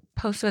a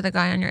post with a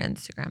guy on your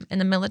Instagram in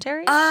the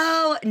military.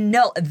 Oh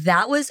no,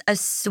 that was a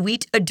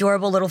sweet,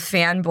 adorable little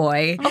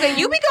fanboy. Okay,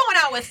 you be going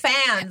out with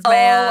fans,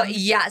 man. Oh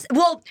yes.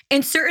 Well,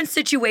 in certain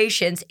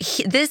situations,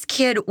 this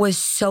kid was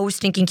so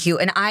stinking cute,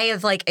 and I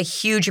have like a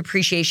huge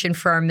appreciation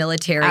for our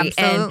military.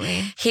 Absolutely.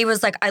 And he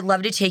was like, "I'd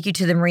love to take you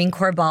to the Marine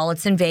Corps ball.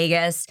 It's in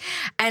Vegas,"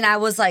 and I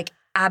was like,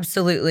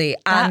 "Absolutely,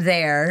 I'm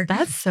there."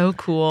 That's so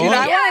cool. Dude,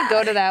 I want to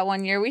go to that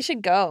one year. We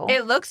should go.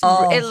 It looks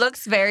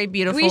very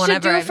beautiful. We should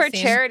whenever do it I've for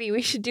seen- charity.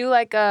 We should do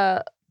like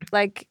a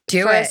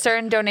Do for it. a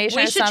certain donation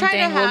We or should something. try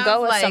to have We'll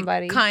go with like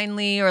somebody.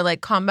 Kindly or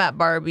like Combat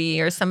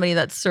Barbie or somebody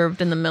that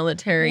served in the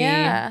military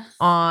Yeah.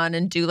 on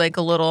and do like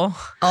a little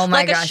Oh my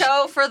like gosh. a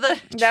show for the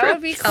That troops.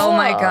 would be cool. Oh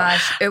my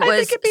gosh, it I was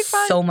think it'd be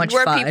fun. so much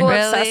Were fun. people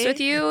Really? obsessed with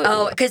you?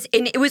 Oh, because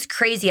it was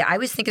crazy. I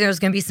was thinking there was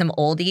going to be some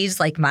oldies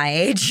like my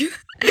age.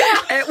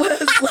 It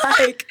was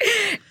like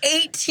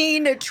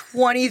 18 to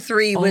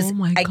 23 was, Oh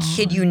my I God.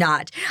 kid you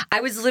not. I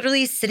was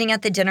literally sitting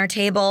at the dinner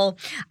table.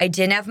 I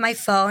didn't have my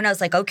phone. I was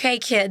like, okay,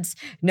 kids,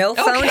 no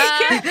phones.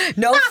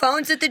 No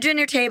phones at the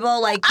dinner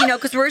table. Like,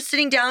 because we're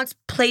sitting down, it's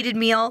plated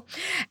meal.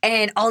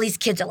 And all these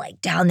kids are like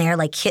down there,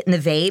 like hitting the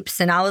vapes.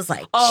 And I was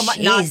like, Oh my,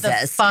 not the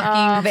Jesus.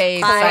 fucking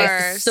vape.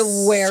 I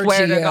swear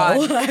to you.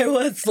 God. I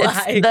was It's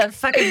like, the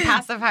fucking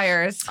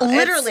pacifiers.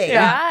 literally. It's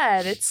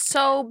bad. It's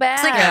so bad.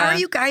 It's like, how are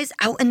you guys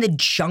out in the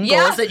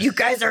jungles that you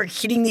guys are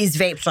hitting these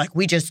vapes? Like,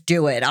 we just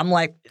do it. I'm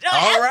like,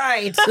 all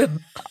right.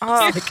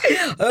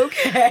 Like,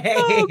 okay.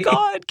 Oh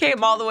God,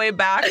 came all the way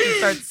back and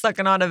started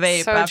sucking on a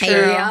vape So after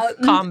true. Yeah.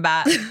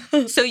 combat.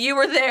 So you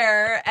were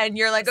there and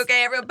you're like,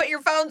 okay, everyone put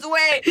your phones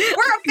away. We're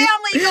a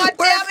family, God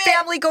We're damn a it.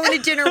 family going to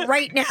dinner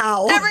right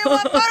now. Everyone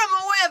put them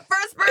away.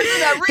 First person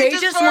that They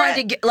reaches just for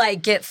wanted it. to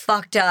get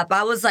fucked up.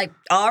 I was like,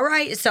 all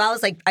right. So I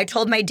was like, I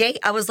told my date,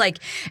 I was like,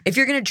 if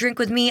you're gonna drink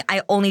with me,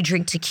 I only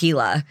drink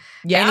tequila.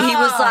 Yeah. And he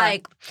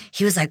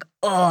was like,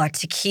 oh,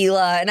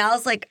 tequila. And I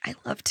was like, I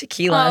love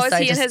tequila. Oh, is So I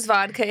he in just- his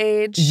vodka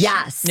age?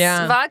 Yes.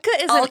 Yeah. Vodka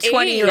is All an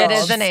 20-year-olds. age.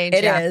 It is an age,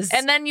 It yeah. is.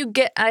 And then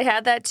I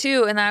had that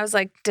too, and I was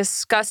like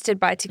disgusted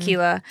by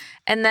tequila.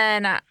 And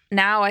then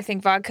now I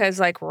think vodka is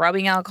like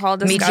rubbing alcohol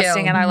Me too.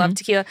 disgusting, and I love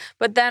tequila.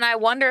 But then I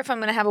wonder if I'm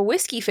going to have a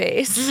whiskey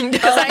face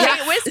because I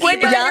hate whiskey.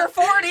 When you're in your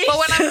 40s. But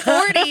when I'm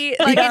 40,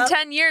 like Yeah. in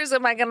 10 years,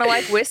 am I going to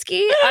like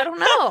whiskey? I don't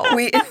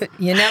know.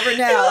 You never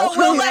know.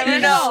 We'll let you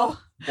know.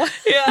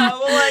 Yeah,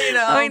 we'll let you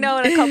know. I know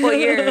in a couple of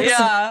years.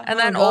 Yeah. And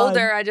then Oh, God.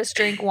 older, I just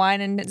drink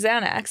wine and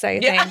Xanax, I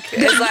Yeah.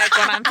 think. It's like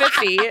when I'm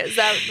 50. Is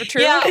that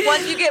true? Yeah,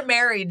 once you get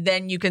married,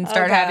 then you can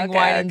start Okay, having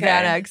wine and okay.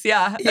 Xanax.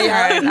 Yeah. All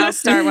right, I'll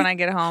start when I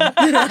get home.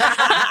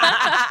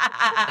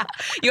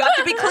 You have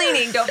to be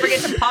cleaning. Don't forget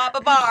to pop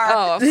a bar.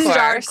 Oh, of course.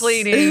 Start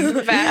cleaning.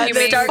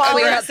 Vacuuming, Start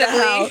cleaning up the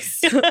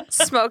aggressively, house.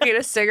 smoking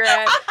a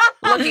cigarette,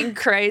 looking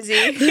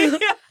crazy.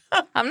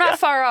 I'm not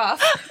far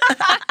off.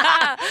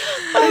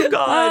 Oh,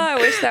 God. I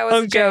wish that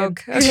was a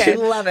joke. Okay.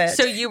 Love it.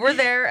 So you were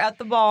there at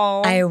the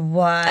ball. I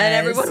was. and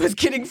everyone was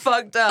getting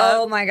fucked up.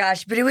 Oh my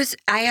gosh. But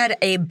I had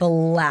a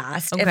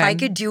blast. If Okay. I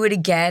could do it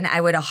again,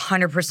 I would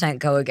 100%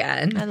 go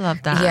again. I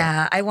love that.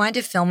 Yeah. I wanted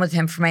to film with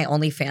him for my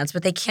OnlyFans,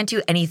 but they can't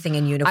do anything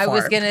in uniform. I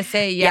was going to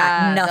say,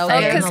 Yeah, they'll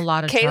nothing. get in Because a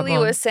lot of Kaylee trouble.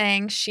 was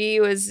saying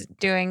she was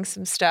doing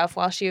some stuff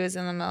while she was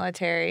in the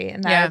military,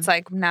 and Yeah. that it's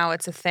like now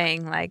it's a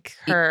thing, like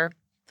her,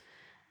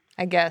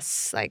 I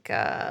guess, like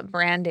a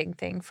branding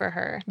thing for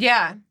her.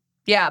 Yeah.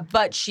 Yeah,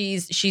 but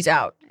she's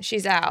out.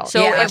 She's out. So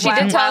So if she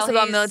did tell while us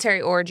about he's-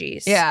 military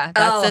orgies. Yeah,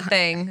 that's Oh. the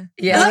thing.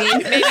 Yeah.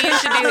 Maybe you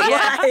should do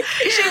Why?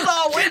 She's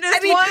all witnessed I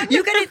mean, one.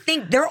 you gotta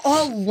think they're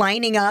all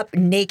lining up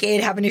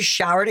naked, having a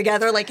shower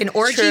togetger. Like an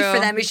orgy True. for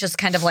them is just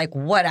kind of like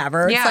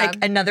whatever. Yeah. It's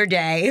like another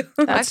day.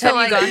 Have feel you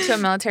like- gone to a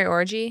military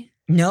orgy?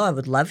 No, I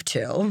would love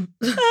to.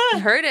 I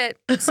heard it.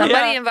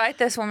 Somebody Yeah. invite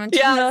this woman to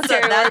a Yeah,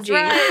 military that's orgy.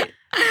 right.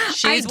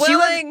 She's I do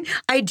willing.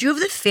 I do have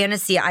the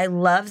fantasy. I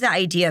love the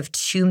idea of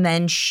two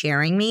men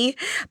sharing me,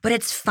 but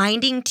it's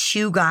finding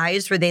two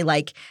guys where they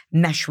like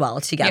mesh well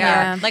together.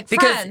 Yeah. Like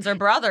Because- friends or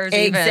brothers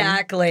even.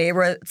 Exactly.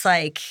 Where it's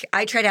like,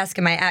 I tried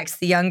asking my ex,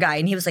 the young guy,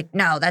 and he was like,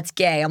 no, that's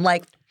gay. I'm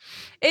like,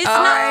 It's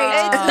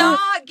Oh.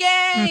 not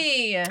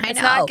gay. It's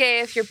know. not gay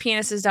if your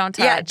penises don't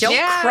touch. yeah, don't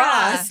Yeah.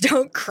 cross.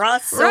 Don't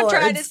cross We're not swords.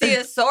 trying to see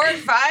a sword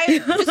fight.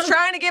 We're just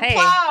trying to get Hey,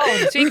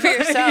 plowed. speak for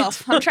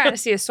yourself. I'm trying to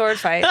see a sword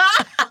fight.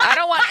 I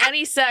don't want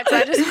any sex.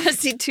 I just want to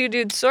see two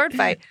dudes sword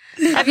fight.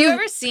 Have you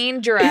ever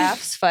seen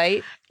giraffes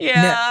fight?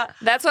 Yeah.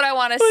 That's what I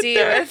want to see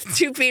with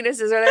two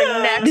penises or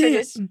their necks are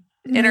just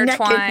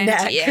intertwined.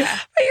 neck. Yeah.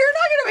 But you're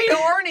not going to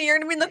be horny. You're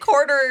going to be in the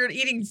corner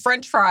eating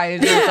French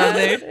fries or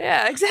something.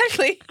 Yeah,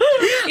 exactly.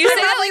 You say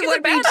that like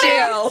would be it's a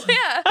bad too. thing.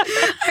 Yeah.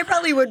 I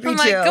probably would be I'm too.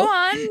 like, go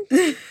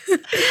on.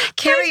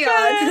 Carry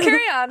on.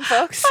 Carry on,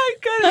 folks. My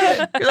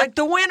goodness. You're like,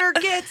 the winner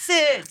gets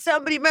it.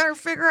 Somebody better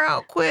figure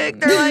out quick.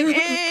 They're like,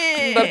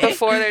 eh. But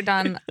before they're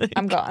done,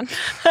 I'm gone.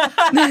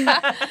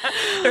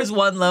 There's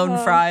one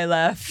lone fry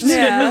left.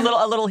 Yeah.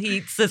 a little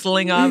heat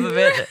sizzling off of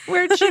it.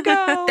 Where'd you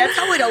go? That's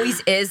how it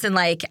always is. And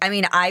like, I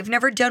mean, I've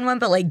never done one,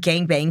 but like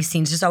gangbang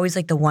scenes, there's always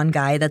like the one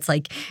guy that's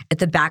like at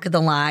the back of the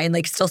line,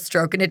 like still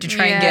stroking it to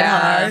try and get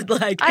hard.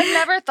 Like, I've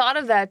never thought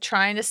of that,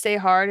 trying to stay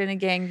hard in a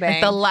gangbang.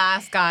 Like the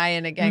last guy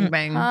in a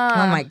gangbang.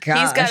 oh my gosh.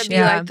 He's got to be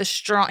yeah. like the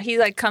strong. He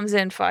like comes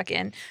in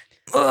fucking.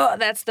 Oh,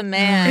 that's the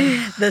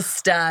man. the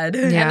stud.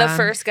 Yeah. And the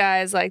first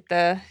guy is like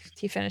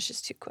he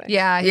finishes too quick.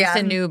 Yeah, he's Yeah.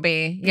 a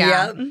newbie.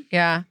 Yeah. Yep.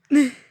 Yeah.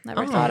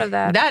 Never thought of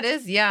that. That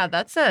is, that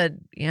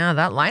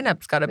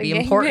lineup's got to The be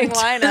gangbang important.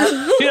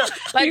 lineup.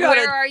 Like, You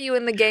gotta- where are you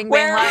in the gangbang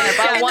Where- lineup?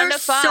 I'm And 1 to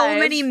there's 5. so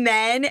many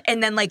men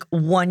and then like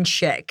one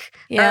chick.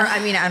 Yeah. Or, I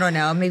mean, I don't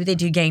know. Maybe they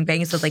do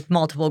gangbangs with like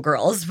multiple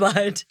girls,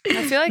 but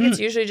I feel like it's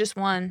usually just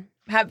one.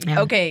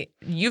 Okay,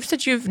 you've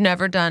said you've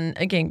never done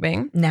a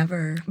gangbang,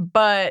 never.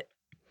 but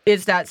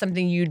is that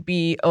something you'd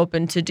be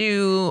open to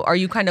do? Are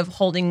you kind of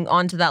holding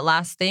on to that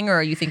last thing, or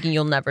are you thinking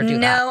you'll never do that?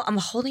 No, I'm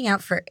holding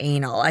out for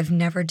anal. I've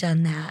never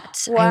done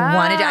that. Wow. I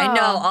wanted to. I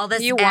know all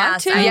this You want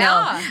ass. to? I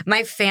Yeah. know.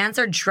 My fans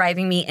are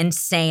driving me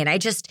insane.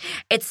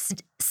 It's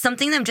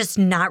something that I'm just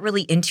not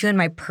really into in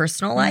my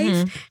personal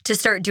life to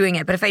start doing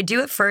it. But if I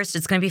do it first,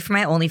 it's going to be for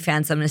my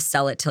OnlyFans. I'm going to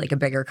sell it to like a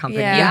bigger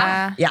company.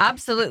 Yeah. Yeah.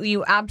 Absolutely.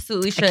 You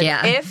absolutely should.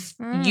 yeah. If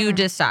you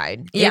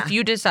decide. Yeah. If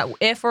you decide.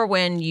 If or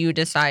when you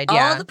decide,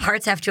 All the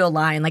parts have to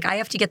align. Like I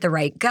have to get the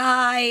right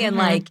guy and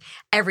like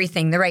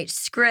everything, the right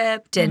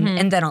script,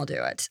 and then I'll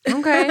do it.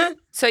 Okay.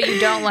 So you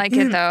don't like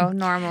it though,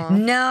 normal.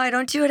 No, I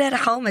don't do it at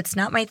home. It's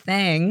not my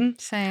thing.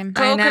 Same. I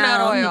Coconut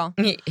know.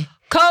 oil.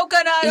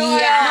 Coconut oil.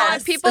 Yeah.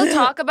 No, people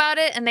talk about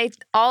it and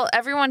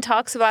everyone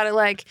talks about it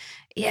like,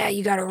 yeah,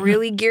 you got to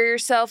really gear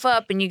yourself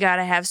up and you got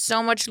to have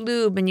so much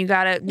lube and you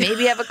got to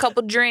maybe have a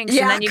couple drinks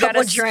Yeah, and then you a got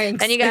couple to drinks.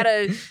 then you got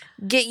to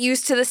get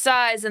used to the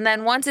size and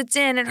then once it's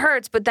in it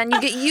hurts but then you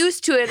get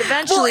used to it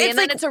eventually it's and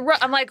then like-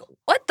 it's I'm like,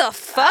 what the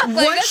fuck? Like,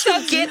 that Once you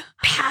sounds- get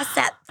past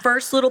that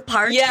first little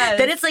part, Yes.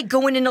 then it's like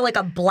going into like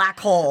a black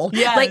hole.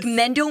 Yes. Like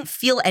men don't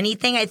feel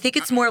anything. I think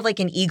it's more of like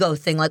an ego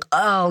thing. Like,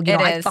 oh, you It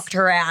know, I is. fucked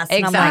her ass. Exactly.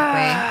 And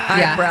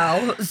I'm like, all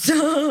right, bro.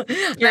 So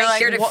you're like,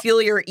 here to what-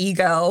 fuel your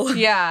ego.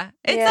 Yeah.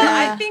 It's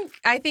Yeah.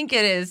 I think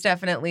it is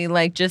definitely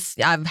like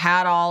just I've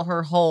had all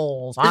her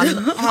holes. I'm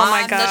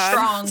my the God.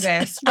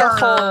 strongest. The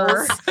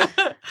holes.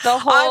 The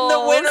holes. I'm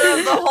the winner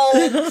of the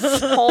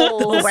holes.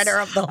 holes. The winner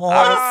of the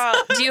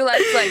holes. Do you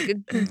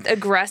like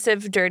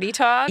aggressive dirty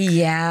talk?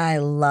 Yeah, I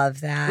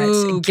love that.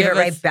 Ooh, Give give it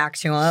right us- back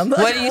to him.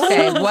 What do you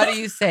say? What do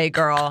you say,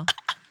 girl?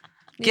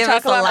 Give talk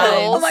us a about line.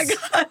 holes? Oh my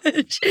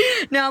gosh.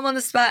 Now I'm on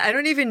the spot. I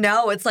don't even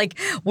know. It's like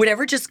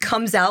whatever just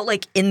comes out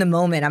like in the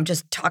moment. I'm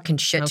just talking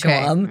shit to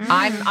him.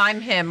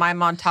 I'm him.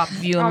 I'm on top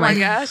of you. I'm Oh my like,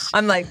 gosh.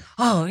 I'm like,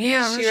 oh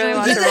yeah. She really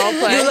wants to role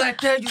play. You like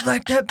that? You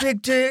like that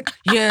big dick?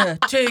 Yeah,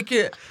 take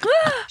it.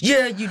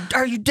 Yeah,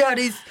 are you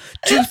daddy's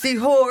juicy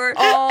whore?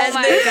 Oh And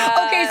my then-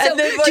 God. Okay, so And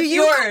then what's do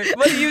you- yours?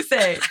 What do you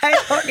say?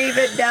 I don't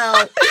even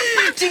know.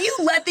 Do you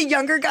let the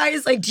younger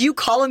guys, like, do you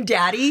call him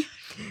daddy?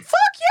 Fuck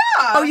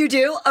yeah. Oh, you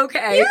do?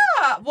 Okay.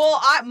 Yeah.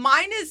 Well,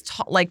 mine is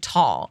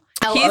tall.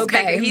 Oh, He's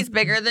okay. bigger. He's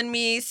bigger than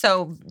me,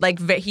 so like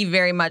he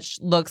very much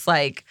looks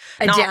like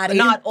A not, daddy.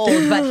 not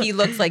old, but he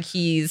looks like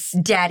he's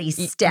Daddy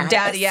status.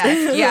 daddy.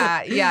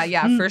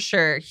 Yeah, for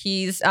sure.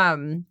 He's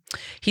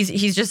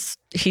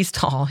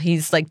tall.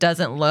 He's like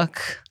doesn't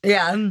look.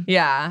 Yeah.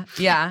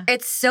 Yeah.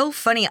 It's so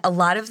funny. A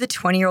lot of the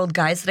 20-year-old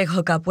guys that I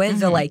hook up with,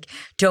 they're like,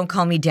 don't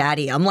call me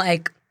daddy. I'm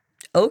like,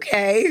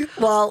 okay,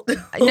 well,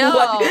 No,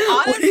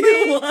 what do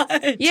you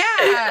want? Yeah,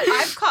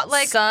 I've caught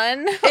like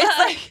Son. it's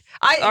like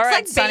it's All right,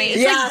 like Sonny.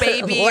 it's like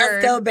baby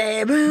let's go, or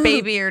babe.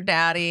 baby or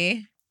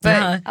daddy. But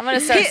Uh-huh. I'm gonna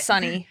start He-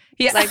 Sonny.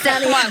 yeah, Like,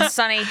 come on,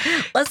 Sonny.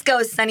 Let's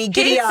go, Sonny.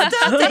 Giddy He's up.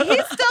 still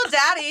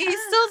daddy. He's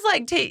still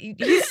like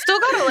he's still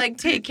gotta like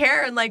take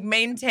care and like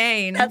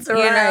maintain. That's you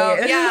know?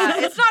 right. Yeah,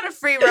 it's not a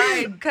free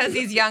ride because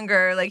he's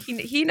younger. Like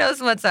he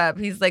knows what's up.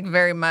 He's like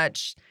very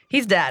much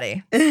he's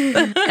daddy.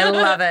 I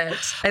love it.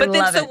 I But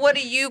then love so it. what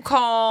do you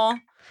call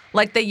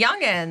like the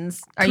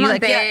youngins? Are Come you on,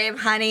 like yeah, babe,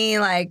 honey,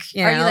 like,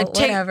 you are know, you like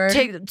whatever.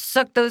 take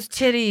suck those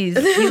titties,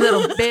 you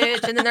little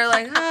bitch? And then they're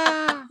like,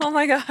 ah, Oh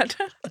my God.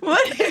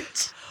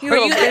 what? You Or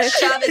little you like bitch.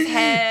 shove his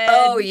head.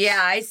 Oh yeah,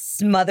 I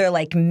smother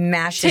like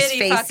mash his Titty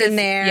face fuck in is-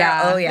 there.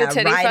 yeah. Oh yeah, The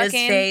titty ride his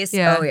fucking? face.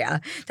 Yeah. Oh yeah,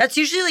 that's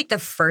usually like the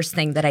first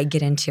thing that I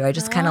get into. I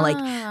just kind of like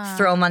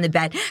throw them on the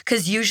bed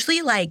because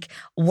usually like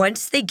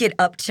once they get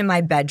up to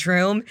my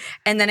bedroom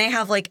and then I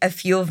have like a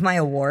few of my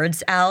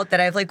awards out that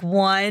I've like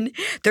won,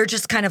 they're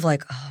just kind of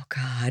like, oh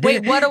god.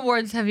 Wait, what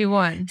awards have you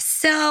won?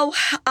 So,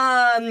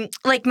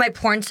 like my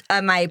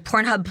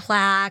Pornhub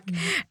plaque,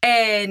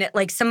 and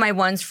like some of my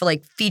ones for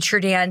like feature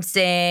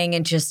dancing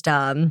and just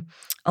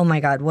Oh my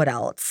God, what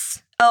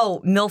else?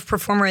 Oh, MILF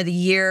Performer of the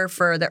Year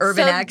for the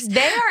Urban X.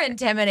 They are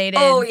intimidated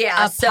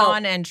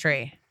upon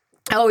entry.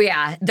 Oh,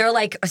 yeah. They're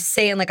like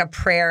saying like a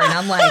prayer, and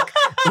I'm like,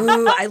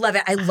 ooh, I love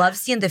it. I love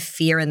seeing the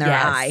fear in their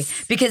eye,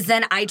 because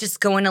then I just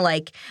go into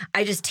like,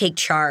 I just take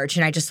charge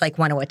and I just like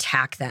want to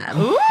attack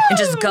them and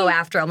just go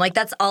after them. Like,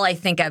 that's all I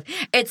think of.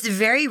 It's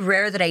very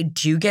rare that I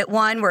do get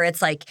one where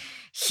it's like,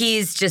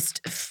 he's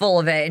just full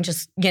of it and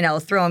just,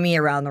 throwing me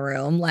around the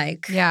room.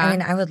 Like, I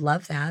mean, I would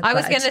love that. I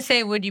was going to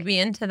say, would you be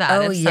into that?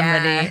 Oh, if somebody,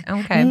 yeah.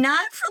 Okay.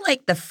 Not for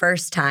like the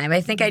first time.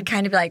 I think I'd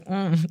kind of be like,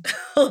 I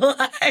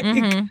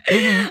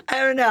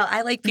don't know.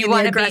 I like being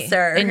the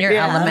aggressor. Be in your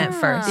element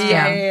first.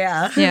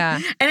 Yeah.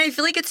 And I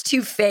feel like it's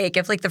too fake.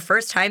 If like the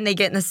first time they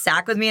get in the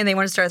sack with me and they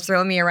want to start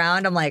throwing me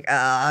around, I'm like,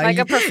 like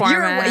a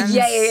performance.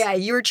 Yeah.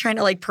 You were trying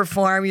to like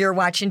perform. You're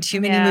watching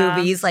too many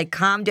movies. Like,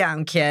 calm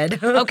down,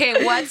 kid.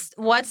 Okay,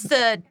 what's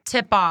the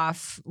tip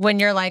off when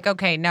you're like,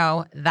 okay,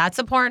 no, that's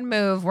a porn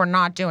move. We're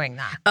not doing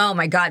that. Oh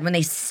my God, when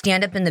they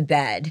stand up in the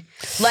bed.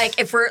 Like,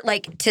 if we're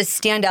like to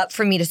stand up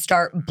for me to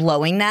start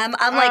blowing them,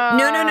 I'm like,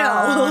 no.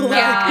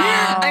 Like,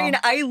 I mean,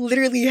 I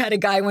literally had a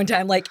guy one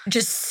time like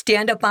just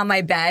stand up on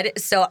my bed.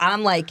 So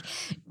I'm like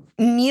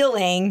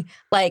kneeling,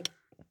 like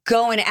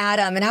going at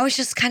him. And I was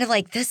just kind of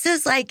like, this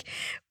is like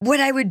what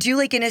I would do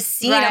like in a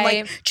scene. Right. I'm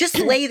like, just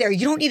lay there.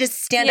 You don't need to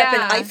stand up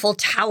and Eiffel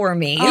Tower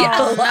me.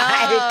 Oh,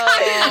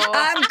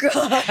 I'm good.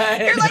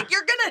 You're like,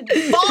 you're going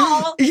to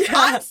fall.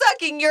 I'm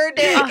sucking your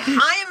dick.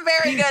 I am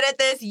very good at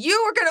this. You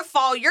are going to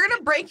fall. You're going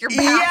to break your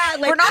back. Yeah,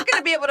 like, we're not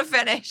going to be able to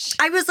finish.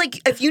 I was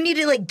like, if you need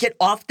to like get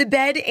off the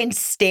bed and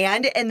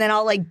stand, and then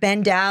I'll like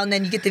bend down,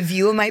 then you get the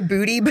view of my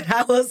booty. But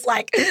I was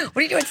like, what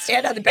are you doing?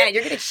 Stand on the bed.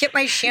 You're going to hit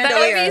my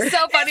chandelier. That would be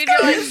so funny.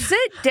 You're like,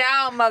 sit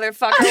down,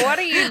 motherfucker. What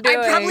are you doing?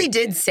 I probably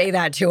did say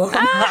that to him.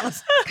 Calm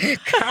He's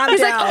down.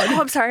 like,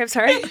 I'm sorry.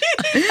 Sorry,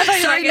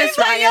 Miss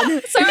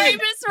Ryan. Sorry,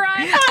 Miss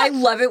Ryan. I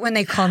love it when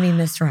they call me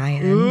Miss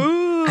Ryan.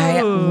 Ooh.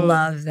 I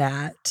love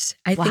that.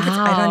 I think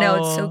I don't know,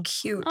 it's so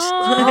cute.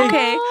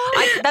 Okay.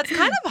 That's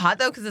kind of hot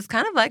though, because it's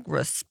kind of like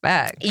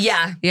respect.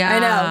 Yeah. I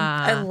know.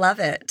 I love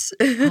it.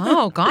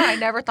 Oh God, I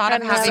never thought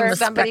of having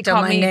somebody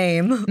call me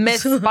name.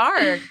 Miss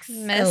Sparks.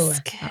 Miss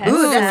Cassandra.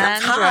 Ooh,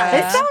 that sounds hot.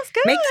 It sounds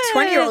good. Make the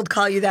 20-year-old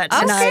call you that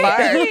tonight.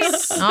 Okay.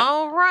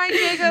 All right,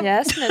 Jacob.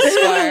 Yes, Miss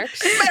Sparks.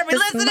 Better be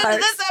listening to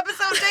this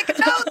episode, taking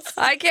notes.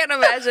 I can't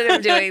imagine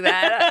him doing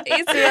that.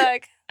 He's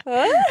like,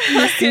 what?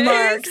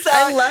 Sparks.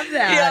 I love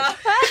that. Yeah.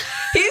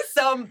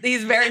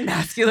 He's very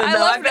masculine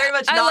though. I'm very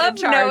much not I love in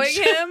charge. knowing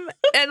him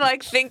and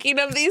like thinking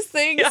of these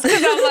things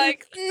because I'm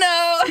like,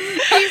 no,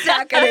 he's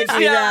not gonna do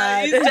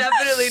that. He's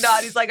definitely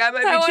not. He's like, I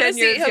might be 10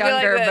 years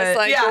younger, but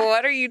like,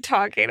 what are you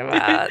talking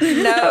about?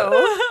 No,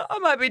 I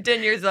might be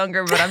 10 years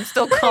younger, but I'm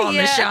still calling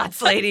the shots,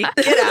 lady.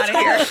 Get out of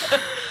here.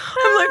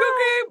 I'm like,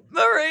 okay,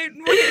 all right.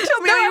 Well, you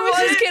tell me how you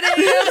want just kidding.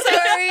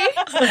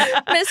 I'm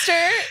sorry, Mister.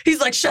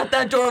 He's like, shut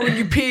that door when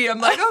you pee. I'm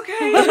like,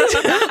 okay,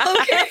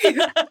 okay.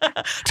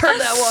 Turn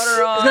that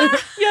water on.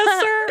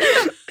 Yes, sir.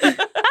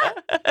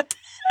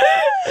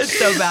 It's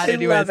so bad,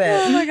 anyways. I love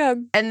it. Oh my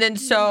God. And then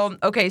so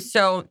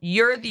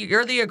you're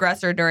the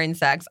aggressor during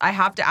sex. I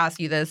have to ask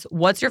you this: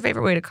 what's your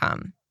favorite way to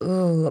come?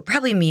 Ooh,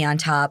 probably me on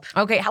top.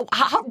 Okay,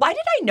 why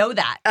did I know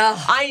that?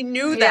 I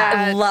knew that.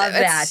 I love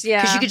that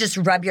because you could just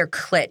rub your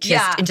clit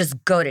and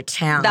just go to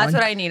town. That's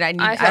what I need. I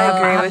agree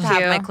with to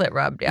have you. my clit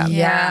rubbed. Yeah.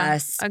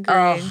 Yes. Agreed.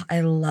 Oh,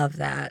 I love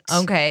that.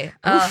 Okay.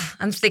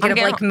 I'm thinking of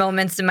like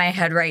moments in my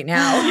head right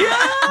now. Yeah.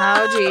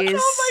 Oh, geez.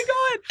 Oh my God.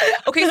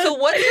 Okay, so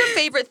what's your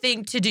favorite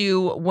thing to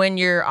do when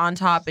you're on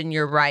top and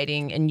you're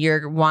riding and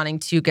you're wanting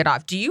to get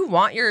off? Do you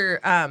want your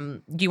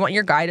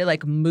guy to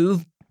like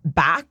move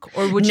back,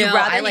 or would you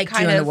rather I like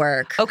doing the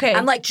work? Okay.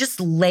 I'm like, just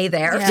lay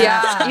there.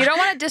 Yeah. You don't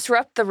want to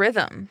disrupt the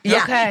rhythm.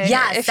 Yeah. Okay.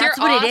 Yes, if that's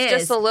you're what off it is.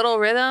 just a little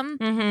rhythm.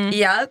 Mm-hmm.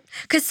 Yeah.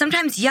 Because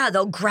sometimes,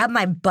 they'll grab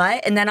my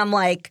butt and then I'm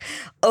like,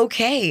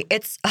 okay,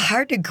 it's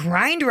hard to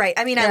grind right.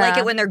 I mean, I like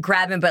it when they're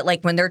grabbing, but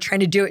like when they're trying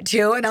to do it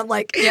too. And I'm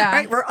like, all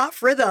right, we're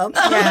off rhythm.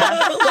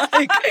 Yeah.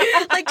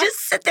 like,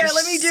 just sit there.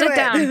 Let me do it. Sit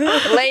down.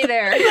 Lay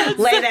there.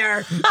 Lay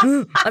there.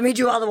 Let me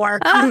do all the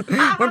work.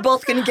 We're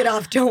both going to get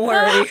off. Don't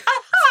worry.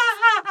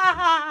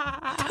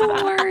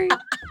 Don't worry. We're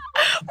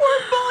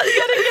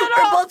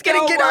both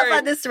gonna get off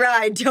on this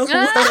ride. Don't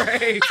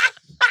worry.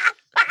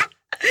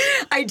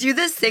 I do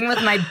this thing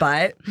with my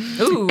butt,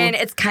 and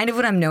it's kind of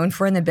what I'm known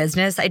for in the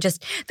business.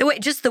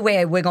 The way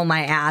I wiggle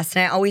my ass,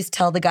 and I always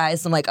tell the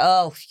guys, I'm like,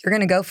 "Oh, you're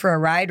gonna go for a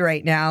ride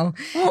right now,"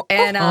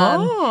 and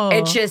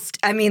it just,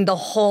 I mean, the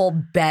whole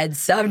bed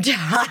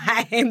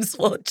sometimes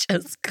will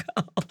just go.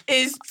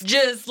 It's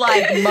just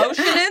like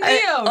motion in the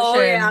ocean.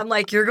 Oh yeah, I'm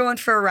like, you're going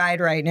for a ride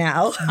right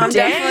now. I'm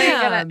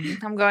definitely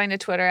I'm going to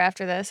Twitter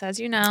after this,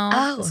 as you know.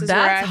 Oh, this is that's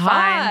where I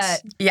hot.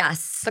 find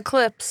Yes, the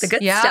clips. the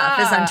good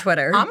stuff is on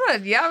Twitter. I'm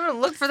gonna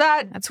look for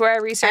that. That's where I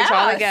research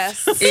all the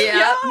guests.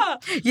 Yeah.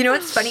 You know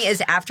what's funny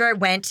is after I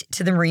went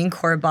to the Marine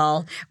Corps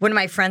ball, one of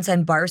my friends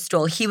on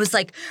Barstool, he was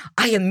like,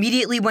 I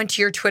immediately went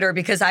to your Twitter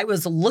because I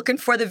was looking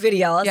for the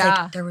video. I was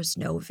like, there was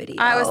no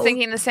video. I was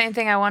thinking the same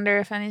thing. I wonder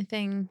if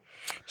anything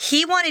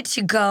he wanted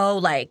to go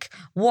like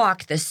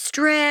walk the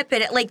strip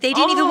and they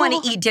didn't even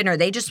want to eat dinner.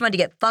 They just wanted to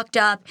get fucked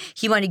up.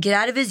 He wanted to get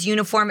out of his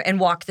uniform and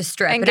walk the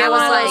strip. And get I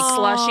was one like, of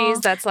those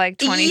slushies that's like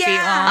 20 feet long.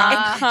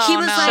 And he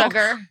was like,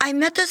 Sugar. I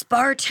met this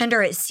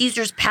bartender at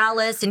Caesar's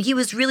Palace and he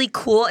was really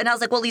cool. And I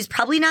was like, well, he's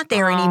probably not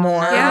there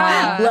anymore.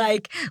 Yeah.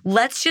 Like,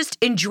 let's just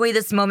enjoy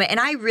this moment. And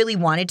I really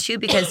wanted to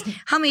because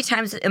how many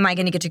times am I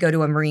going to get to go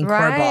to a Marine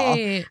Corps ball?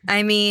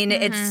 I mean,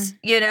 it's,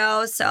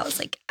 so I was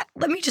like,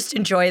 let me just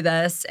enjoy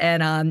this.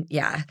 And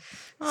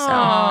so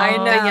I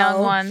know. The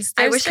young ones.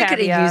 I There's wish I could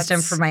have used him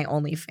caveats. for my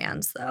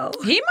OnlyFans though.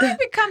 He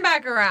might come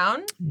back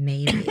around.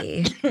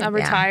 Maybe. A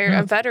retired,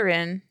 a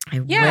veteran.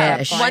 I Yeah.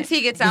 wish. Once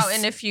he gets out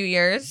in a few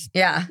years.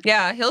 Yeah.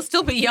 Yeah, he'll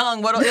still be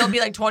young. He'll be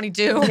like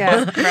 22.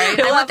 Yeah, right.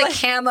 I want the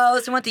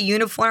camos. I want the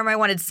uniform. I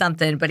wanted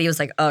something. But he was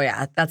like, oh,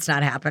 yeah, that's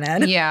not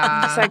happening.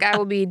 Yeah. It's like I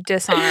will be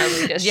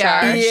dishonorably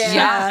discharged.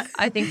 Yeah.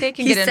 I think they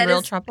can He get in said real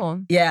his-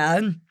 trouble.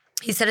 Yeah.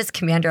 He said his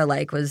commander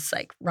was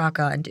like, rock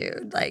on,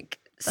 dude. Like,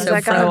 I was so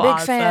like, I'm a proud.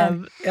 big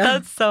fan.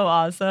 That's so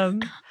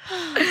awesome.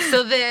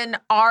 So then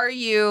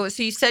you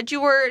said you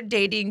were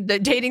dating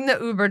the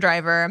Uber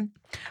driver.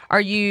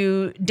 Are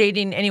you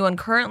dating anyone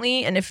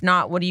currently? And if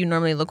not, what do you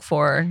normally look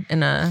for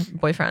in a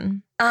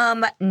boyfriend?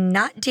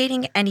 Not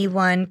dating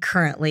anyone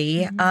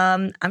currently.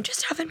 I'm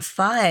just having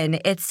fun.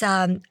 It's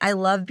I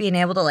love being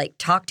able to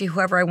talk to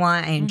whoever I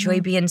want. I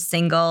enjoy being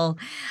single.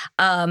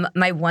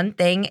 My one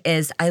thing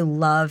is I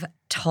love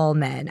tall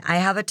men. I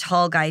have a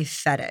tall guy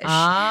fetish.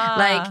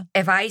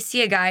 If I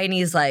see a guy and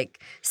he's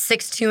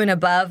 6'2" and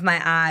above,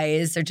 my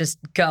eyes are just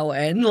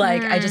going.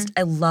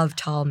 I love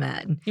tall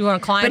men. You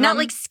want to climb But not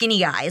them? skinny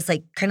guys,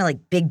 kind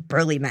of big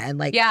burly men.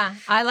 Yeah,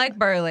 I like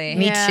burly.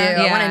 Me Yeah. too.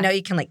 I want Yeah. to know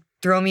you can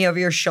throw me over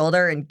your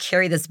shoulder and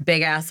carry this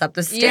big ass up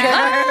the stairs.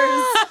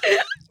 Yes.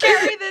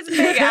 Carry this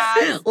big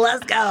ass.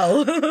 Let's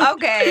go.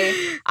 Okay,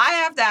 I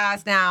have to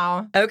ask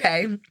now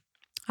Okay.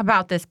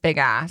 about this big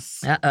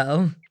ass.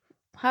 Uh-oh.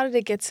 How did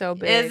it get so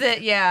big? Is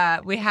it? Yeah,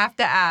 we have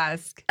to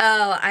ask.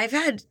 Oh, I've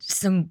had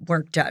some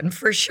work done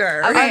for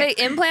sure. Are they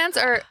implants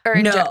or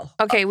No.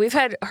 Okay, we've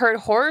heard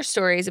horror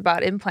stories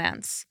about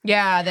implants.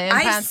 Yeah, the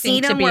implants I've seen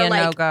seem to them be where a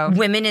no-go.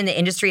 women in the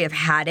industry have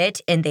had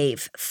it and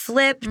they've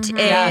flipped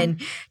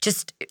and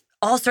just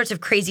all sorts of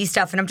crazy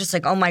stuff. And I'm just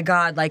like, oh my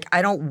God,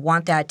 I don't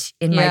want that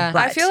in my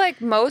butt. I feel like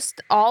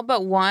all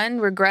but one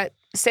kind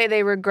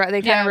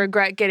of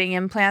regret getting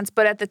implants,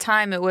 but at the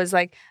time it was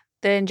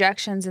the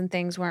injections and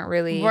things weren't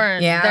really They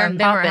weren't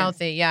popping.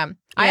 healthy. Yeah.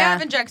 I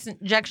have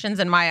injections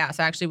in my ass.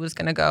 I actually was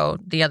going to go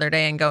the other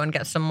day and go and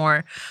get some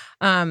more.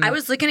 I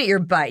was looking at your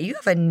butt. You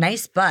have a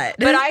nice butt.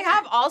 But I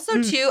have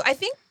also too. I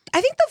think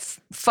the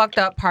fucked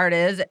up part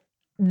is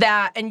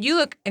that, and you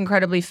look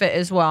incredibly fit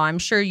as well. I'm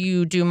sure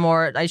you do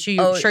more. I'm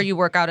sure you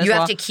work out as well. You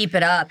have to keep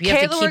it up. You have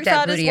Kayla to keep works that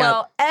out booty as well.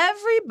 up.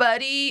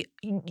 Everybody,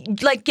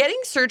 getting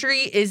surgery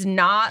is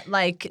not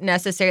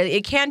necessarily.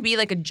 It can be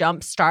a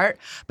jump start,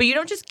 but you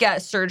don't just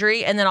get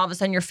surgery and then all of a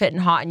sudden you're fit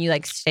and hot and you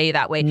stay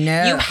that way.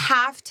 No. You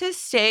have to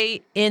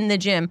stay in the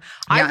gym.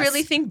 I Yes.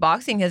 really think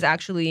boxing has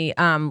actually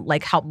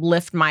helped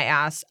lift my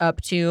ass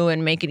up too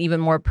and make it even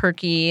more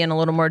perky and a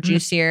little more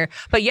juicier.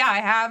 But yeah, I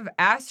have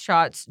ass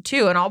shots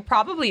too, and I'll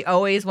probably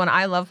always when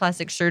I love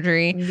plastic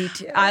surgery. Me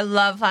too. I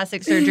love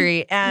plastic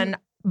surgery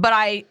but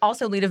I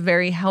also lead a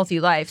very healthy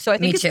life. So I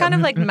think Me it's too. kind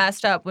of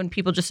messed up when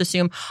people just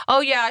assume, oh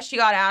yeah, she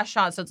got ass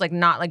shots. So it's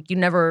not you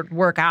never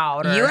work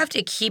out. Or, You have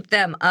to keep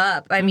them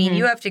up. I mean,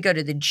 you have to go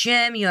to the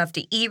gym. You have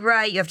to eat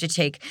right. You have to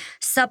take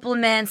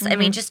supplements. I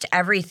mean, just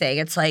everything.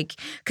 It's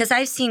because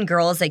I've seen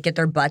girls that get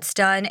their butts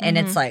done and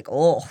it's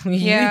oh,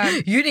 Yeah.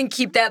 you didn't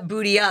keep that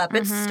booty up.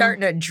 It's starting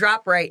to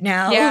drop right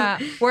now. yeah,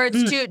 where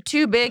it's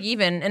too big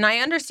even. And I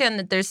understand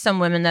that there's some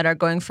women that are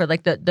going for the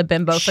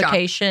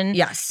bimbofication.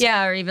 Yes.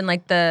 Yeah, or even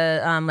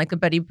the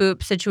Betty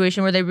Boop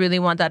situation where they really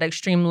want that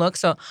extreme look.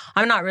 So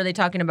I'm not really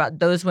talking about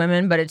those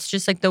women, but it's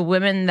just the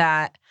women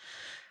that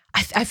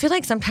I feel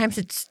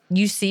sometimes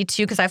you see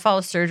too, because I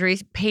follow surgery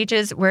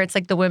pages where it's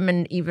the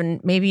women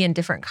even maybe in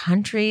different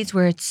countries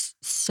where it's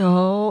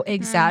so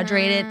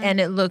exaggerated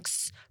and it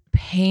looks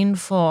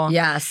painful.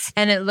 Yes.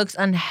 And it looks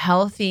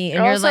unhealthy.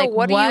 And Also, you're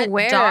what do you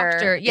wear?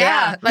 doctor?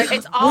 Yeah.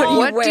 It's all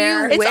What do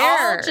you It's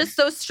wear? all just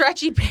those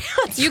stretchy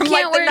pants. You from,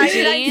 can't the wear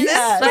 99 jeans.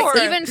 cent store.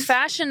 Even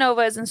Fashion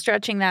Nova isn't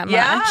stretching that much.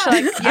 Yeah. I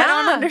Yeah.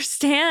 don't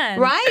understand.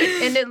 Right.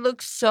 And it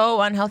looks so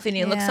unhealthy and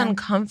it looks Yeah.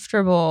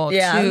 uncomfortable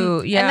Yeah.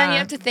 too. Yeah. And then you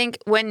have to think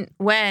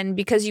when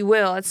because you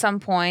will at some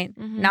point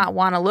not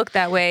want to look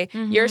that way,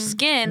 your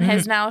skin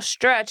has now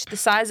stretched the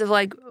size of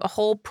a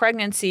whole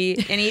pregnancy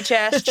in each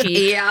ass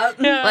cheek. Yeah.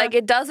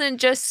 It doesn't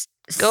just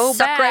go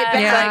Suck back. right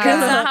back. That's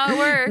not how it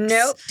works.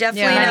 Nope,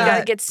 definitely And then you not.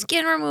 gotta get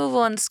skin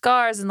removal and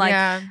scars and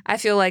Yeah. I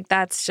feel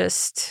that's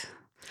just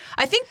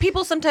I think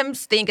people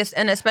sometimes think,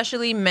 and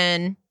especially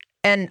men,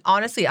 and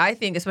honestly, I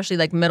think especially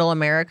middle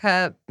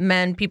America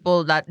men,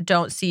 people that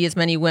don't see as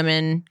many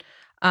women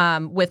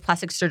with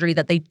plastic surgery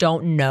that they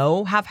don't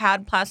know have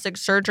had plastic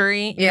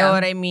surgery. You know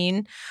what I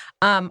mean?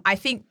 I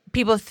think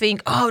people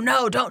think, oh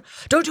no, don't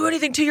do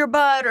anything to your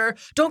butt or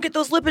don't get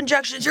those lip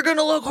injections. You're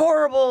gonna look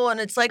horrible. And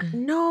it's like,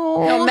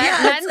 no.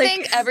 Men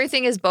think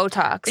everything is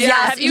Botox.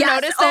 Yes, Have you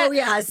noticed that? Oh,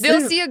 yes.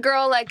 You'll see a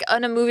girl like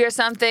in a movie or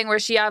something where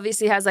she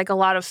obviously has like a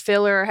lot of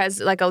filler, has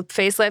like a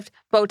facelift,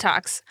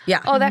 Botox.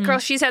 Yeah. Oh, that girl,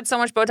 she's had so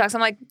much Botox.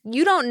 I'm like,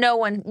 you don't know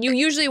when, you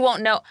usually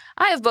won't know.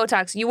 I have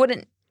Botox.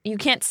 You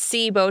can't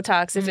see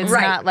Botox if it's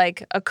not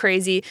like a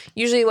crazy,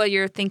 usually what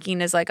you're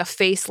thinking is like a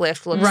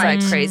facelift looks like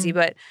crazy,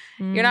 but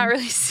you're not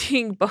really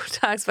seeing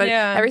Botox, but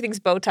everything's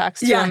Botox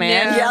to a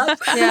man.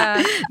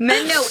 Yeah.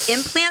 Men know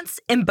implants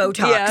and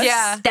Botox. Yes.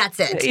 Yeah. That's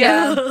it.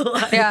 Yeah.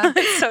 Yeah.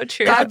 It's so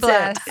true. God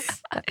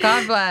bless.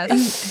 God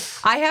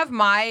bless. I have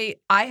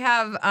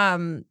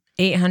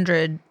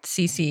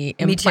 800cc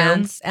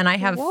implants, and I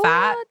have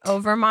fat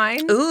over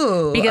mine.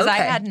 Ooh, because I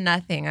okay. had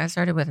nothing. I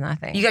started with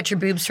nothing. You got your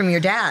boobs from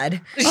your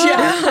dad.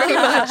 Yeah, pretty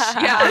much.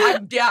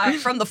 Yeah,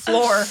 from the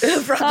floor.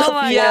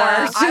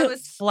 I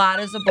was flat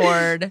as a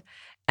board,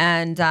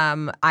 and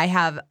I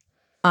have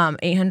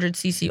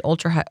 800cc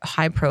ultra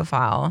high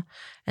profile.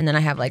 And then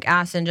I have like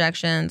ass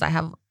injections. I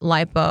have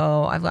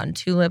lipo. I've gotten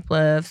 2 lip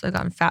lifts. I've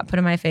gotten fat put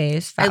in my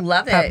face. I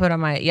love fat it. Put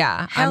on my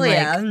Hell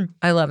yeah.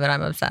 I love it.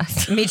 I'm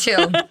obsessed. Me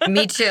too.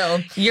 Me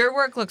too. Your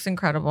work looks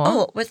incredible.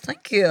 Oh, well,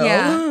 thank you.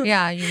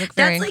 Yeah. You look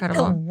very That's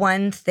incredible. like the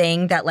one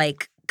thing that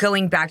like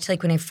going back to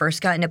like when I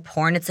first got into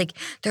porn, it's like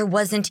there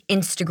wasn't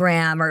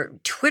Instagram or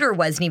Twitter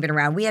wasn't even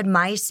around. We had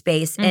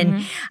MySpace.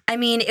 And I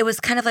mean, it was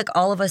kind of like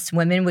all of us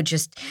women would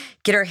just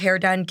get our hair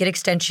done, get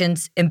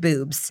extensions and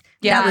boobs.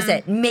 Yeah. That was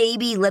it.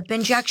 Maybe lip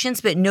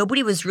injections, but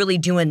nobody was really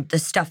doing the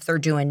stuff they're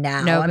doing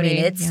now. Nobody, I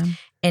mean, it's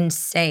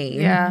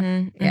insane.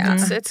 Yeah. Yeah.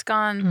 It's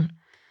gone,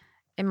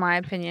 in my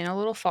opinion, a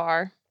little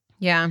far.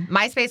 Yeah.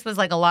 MySpace was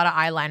like a lot of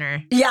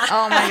eyeliner. Yeah.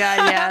 Oh my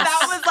God, yes.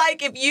 That was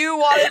like if you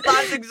wanted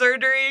plastic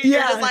surgery,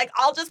 you're just like,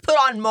 I'll just put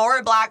on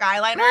more black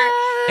eyeliner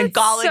and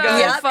golly so go.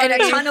 Yep, and a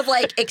funny. ton of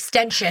like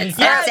extensions.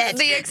 Yes,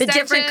 That's it. the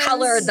different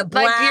color, the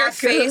black. Like your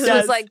face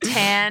was like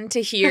tan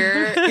to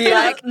here,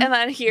 like, and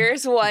then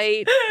here's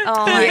white.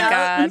 Oh my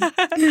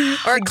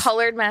God. Or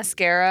colored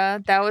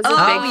mascara. That was a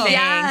big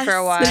thing for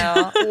a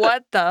while.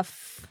 What the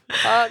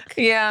fuck?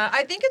 Yeah,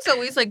 I think it's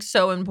always like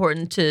so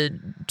important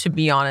to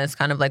be honest,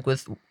 kind of like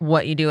with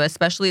what you do,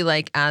 especially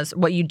like as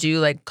what you do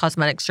like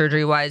cosmetic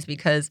surgery wise,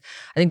 because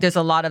I think there's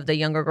a lot of the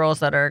younger girls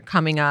that are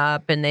coming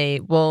up and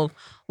they will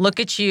look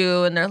at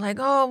you and they're like,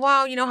 oh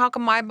wow, you know, how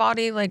come my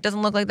body like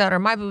doesn't look like that or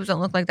my boobs don't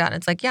look like that? And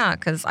it's like, yeah,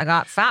 because I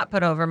got fat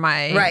put over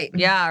my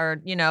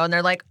or you know, and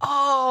they're like,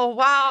 oh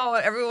wow,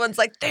 everyone's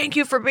like, thank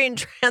you for being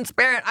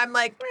transparent. I'm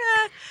like,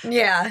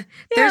 Yeah.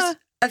 There's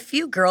a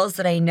few girls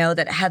that I know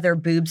that had their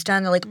boobs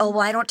done. They're like, oh,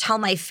 well, I don't tell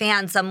my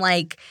fans. I'm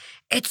like,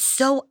 it's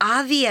so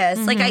obvious.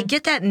 Like, I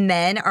get that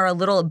men are a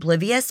little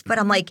oblivious, but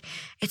I'm like,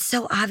 it's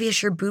so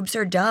obvious your boobs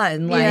are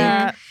done.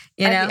 Like,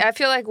 you know? I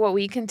feel like what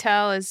we can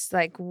tell is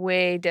like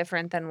way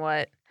different than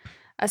what,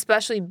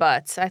 especially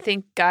butts. I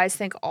think guys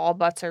think all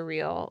butts are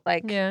real.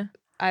 Like,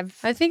 I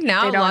think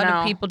now a lot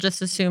of people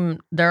just assume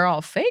they're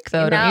all fake,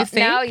 though, don't you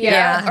think?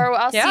 Now, or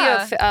I'll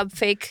see a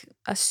fake,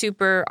 a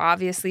super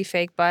obviously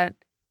fake butt,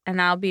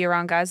 and I'll be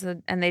around guys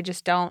and they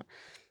just don't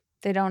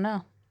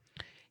know.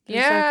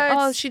 Yeah. Like,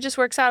 oh, she just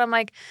works out. I'm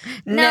like,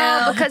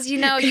 no, because you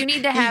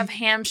need to have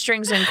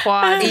hamstrings and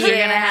quads if you're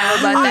gonna have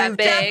a butt that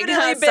big.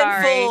 I've definitely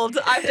been fooled.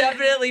 I've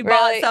definitely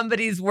bought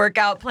somebody's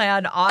workout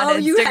plan on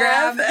Instagram. You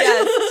have?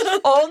 Yes,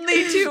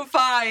 only to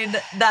find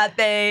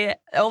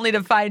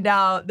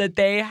out that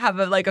they have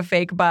a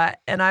fake butt,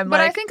 and I'm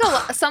I think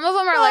some of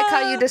them are like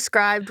how you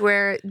described,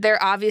 where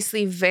they're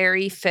obviously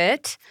very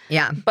fit,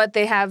 but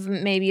they have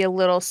maybe a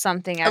little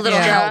something extra, a little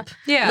help,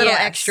 a little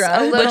extra,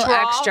 a little Which we're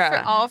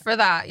extra, all for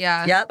that,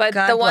 Yep. But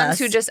God the ones bless.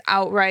 who just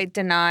outright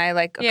deny,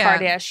 like a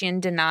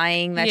Kardashian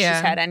denying that she's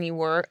had any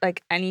work,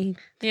 like any.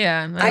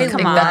 Yeah, I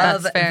come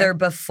love on. their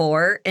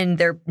before and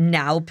their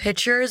now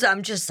pictures.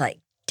 I'm just like,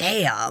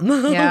 damn.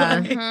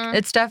 Yeah,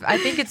 I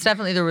think it's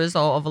definitely the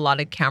result of a lot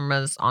of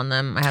cameras on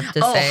them. I have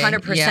to say,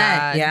 100%.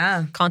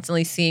 Yeah,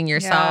 constantly seeing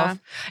yourself. Yeah.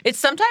 It's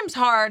sometimes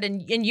hard,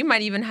 and you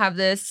might even have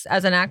this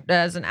as an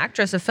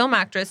actress, a film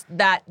actress,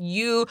 that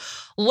you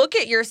look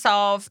at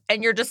yourself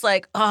and you're just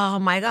like, oh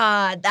my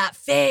God, that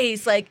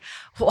face, like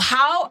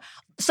how.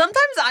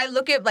 Sometimes I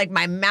look at like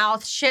my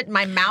mouth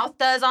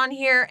does on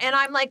here, and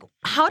I'm like,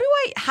 how do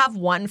I have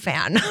one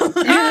fan? How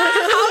do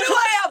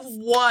I have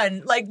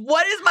one? Like,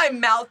 what is my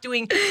mouth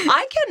doing?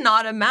 I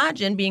cannot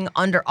imagine being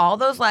under all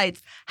those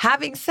lights,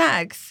 having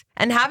sex,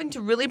 and having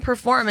to really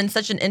perform in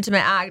such an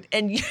intimate act.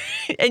 And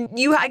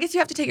I guess you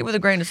have to take it with a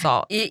grain of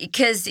salt.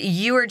 because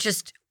you are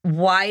just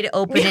wide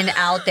open and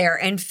out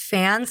there, and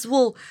fans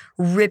will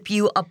rip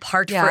you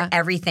apart for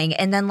everything.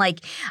 And then like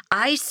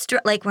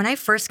when I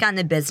first got in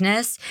the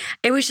business,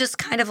 it was just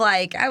kind of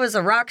like I was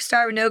a rock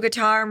star with no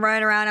guitar. I'm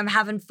running around, I'm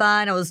having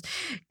fun.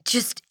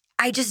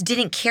 I just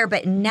didn't care.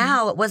 But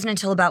now it wasn't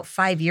until about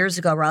 5 years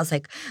ago where I was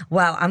like,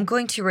 wow, I'm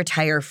going to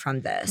retire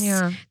from this.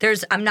 Yeah.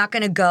 I'm not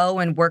going to go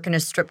and work in a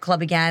strip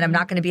club again. I'm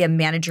not going to be a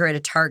manager at a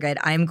Target.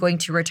 I'm going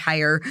to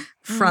retire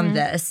from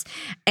this.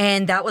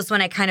 And that was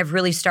when I kind of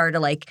really started to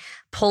like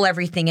pull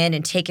everything in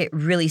and take it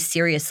really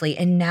seriously.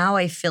 And now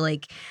I feel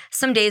like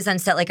some days on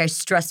set, like I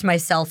stress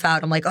myself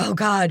out. I'm like, oh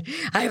God,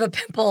 I have a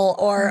pimple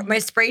or my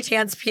spray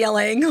tan's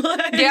peeling.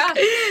 Like, Yeah.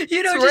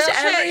 You know, It's just real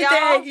shit, everything,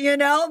 y'all. you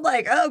know? I'm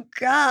like, oh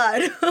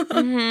God.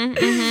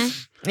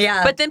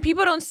 Yeah. But then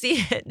people don't see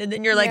it. And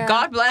then you're like, Yeah.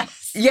 God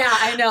bless. yeah,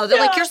 I know. They're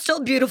like, you're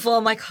still beautiful.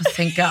 I'm like, oh,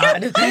 thank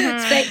God.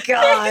 Thank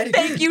God.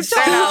 Thank you,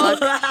 Tom,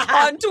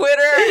 on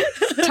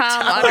Twitter.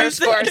 Tom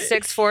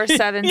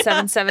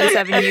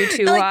 _6477777 you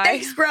too Like, high.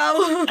 thanks, bro.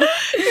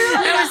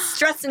 I was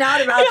stressing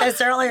out about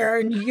this earlier,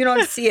 and you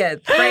don't see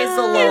it. Praise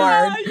the Lord.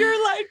 Yeah,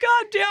 you're like,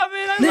 God damn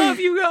it. I love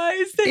you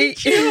guys.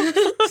 Thank you.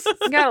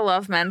 You gotta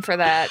love men for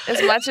that.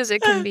 As much as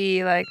it can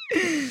be like,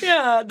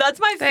 Yeah, that's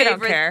my They don't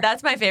favorite. care.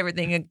 That's my favorite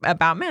thing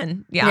about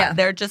men. Yeah, Yeah.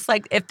 they're just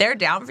like, if they're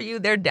down for you,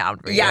 they're down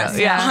for Yes,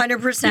 you. Yeah,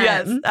 100%.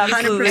 Yes,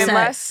 absolutely. 100%.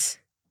 unless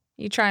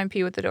you try and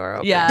pee with the door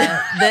open.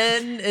 Yeah,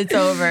 then it's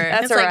over.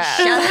 That's It's a like, wrap.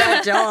 shut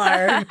that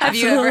door. Have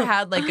you ever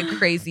had like a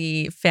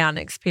crazy fan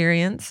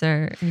experience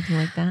or anything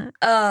like that?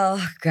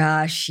 Oh,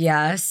 gosh,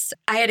 yes.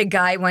 I had a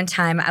guy one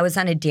time, I was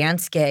on a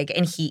dance gig,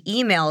 and he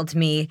emailed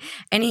me,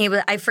 and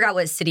I forgot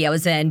what city I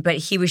was in, but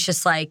he was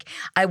just like,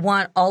 I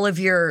want all of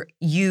your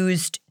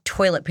used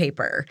toilet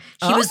paper.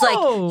 He was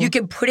Oh. like, you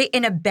can put it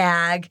in a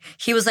bag.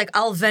 He was like,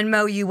 I'll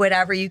Venmo you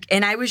whatever you,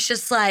 and I was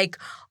just like,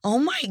 oh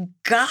my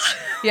God.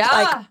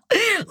 Yeah.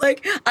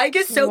 like I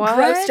get so What?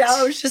 grossed out.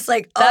 I was just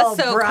like, That's oh,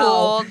 so bro.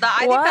 cool. I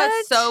think What?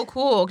 that's so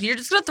cool. You're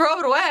just gonna throw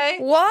it away.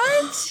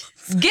 What?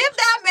 Give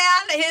that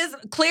man his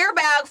clear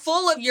bag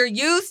full of your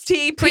used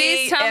TP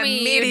Please tell me you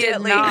did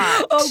immediately.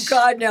 not. Oh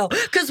God, no.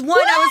 Because one,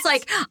 I was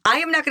like, I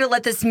am not going to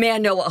let this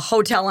man know what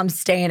hotel I'm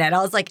staying at.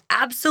 I was like,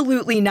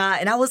 absolutely not.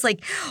 And I was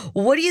like,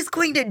 what he's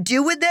going to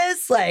do with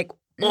this? Like,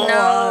 no.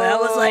 I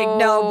was like,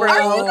 no, bro.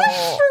 Are you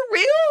guys for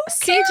real?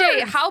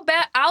 CJ, how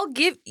bad?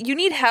 You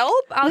need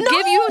help? I'll No.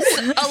 give you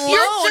a You're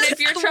loan just if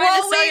you're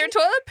trying to sell your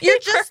toilet paper. You're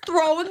just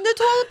throwing the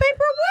toilet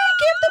paper away.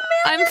 Give the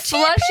man I'm your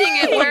flushing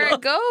TP. it where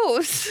it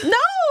goes.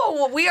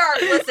 No,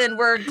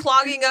 we're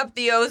clogging up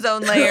the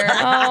ozone layer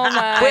Oh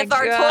my with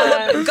our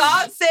God. toilet.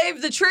 God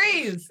save the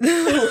trees.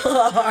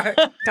 Lord.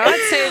 God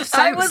save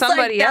I was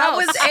somebody like,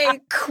 else. that was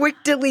a quick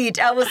delete.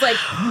 I was like,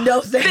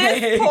 no This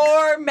thanks.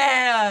 poor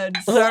man,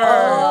 sir.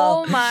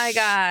 Oh my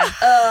God.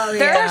 Oh,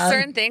 There yeah. are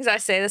certain things, I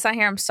say this on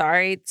here, I'm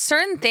sorry.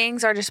 Certain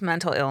things are just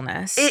mental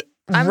illness.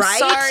 I'm right?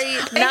 sorry.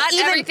 And Not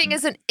even- everything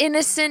is an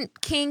innocent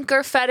kink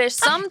or fetish.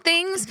 Some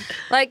things,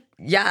 like,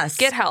 Yes.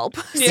 get help.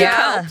 Seek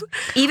Yeah. help.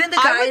 Even the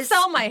I would guys.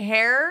 sell my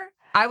hair.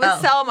 I would Oh.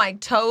 sell my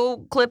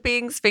toe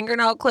clippings,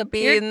 fingernail Your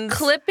clippings.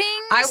 clippings?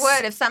 I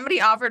would. If somebody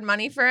offered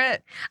money for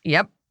it,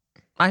 yep,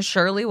 I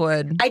surely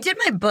would. I did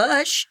my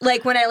bush,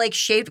 like when I like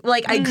shaved,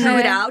 like I grew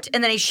it out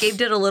and then I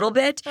shaved it a little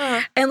bit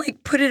and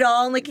like put it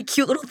all in like a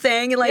cute little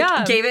thing and like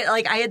Yeah. gave it,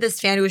 like I had this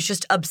fan who was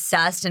just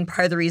obsessed and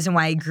part of the reason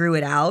why I grew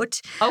it out.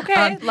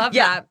 Okay, love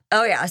yeah. that.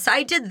 Oh yeah, so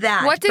I did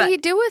that. What did but, he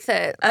do with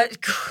it?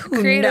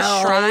 who create a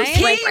knows?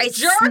 shrine? Like He I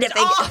jerked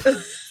sniffing.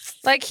 off.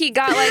 Like, he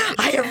got, like,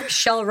 I have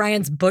Michelle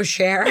Ryan's bush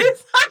hair.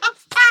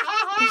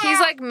 he's,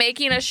 like,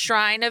 making a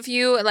shrine of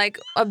you, like,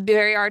 a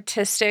very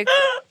artistic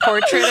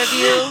portrait of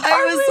you.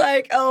 I was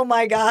like, oh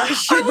my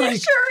gosh. Are we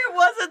Like, sure it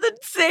wasn't the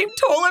same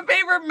toilet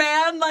paper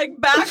man, like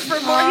back for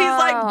more? He's Oh.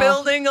 like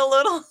building a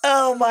little.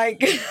 oh my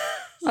god.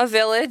 A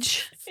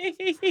village.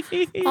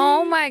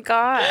 Oh my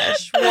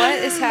gosh. What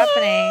is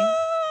happening?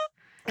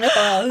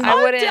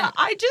 I wouldn't.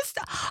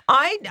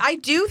 I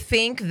do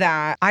think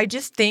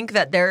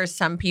that there are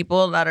some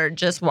people that are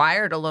just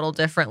wired a little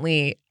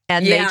differently.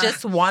 And Yeah. they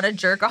just want to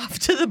jerk off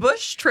to the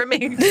bush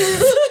trimming.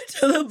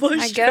 To the bush.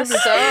 I guess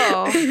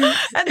so.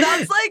 And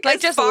that's like as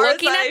Just far as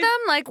looking at them,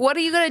 like, what are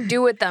you gonna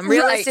do with them? Right.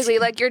 Realistically,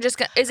 like, you're just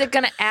gonna, is it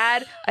gonna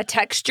add a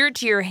texture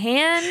to your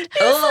hand?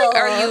 Oh.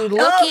 Are you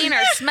looking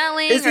or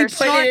smelling Is he or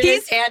putting it in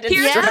his snorting? hand and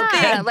Here's the stroking?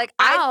 Yeah, thing. like,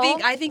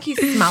 I think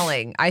he's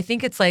smelling. I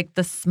think it's like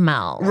the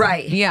smell.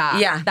 Right. Yeah.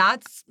 Yeah.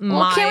 That's Well,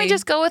 my. can't we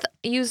just go with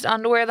used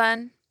underwear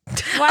then?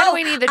 Why do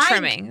we need the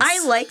trimmings?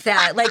 I like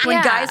that. Like when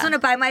Yeah. guys want to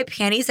buy my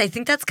panties, I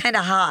think that's kind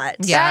of hot.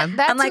 Yeah.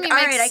 That I'm to like, me all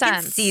makes right, I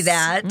can sense. see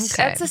that. Okay.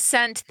 That's a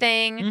scent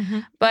thing, Mm-hmm.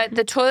 but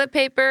the toilet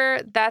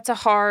paper, that's a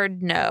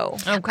hard no.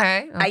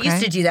 Okay. I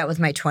used to do that with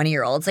my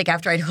 20-year-olds. Like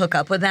after I'd hook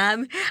up with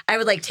them, I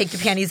would like take the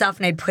panties off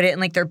and I'd put it in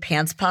like their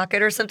pants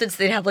pocket or something so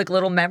they'd have like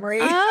little memory.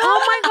 Oh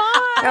my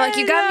god! They're like,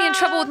 you got me in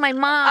trouble with my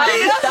mom.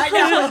 I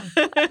know.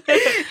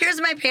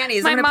 Here's my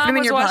panties. My I'm gonna put mom them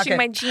in was your washing pocket.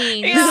 my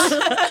jeans.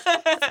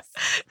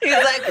 He's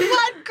like,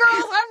 what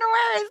girl's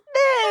underwear is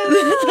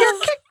this? You're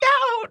kicked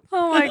out.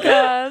 Oh my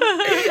god!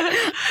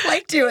 I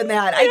like doing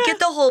that. I get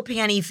the whole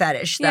panty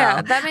fetish though.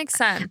 Yeah, that makes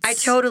sense. I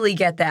totally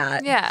get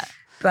that. Yeah,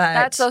 But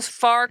that's a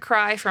far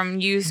cry from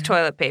used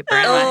toilet paper,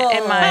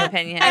 in my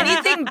opinion.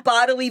 anything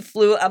bodily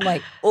fluid, I'm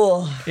like,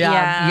 oh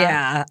Yeah.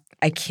 yeah.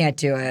 I can't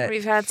do it.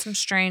 We've had some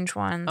strange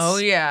ones. Oh,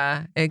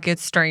 yeah. It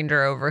gets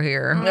stranger over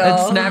here.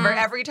 Oh. It's never,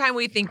 every time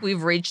we think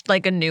we've reached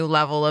like a new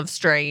level of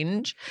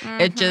strange,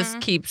 it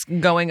just keeps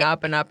going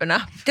up and up and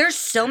up. There's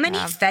so many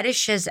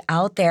fetishes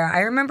out there. I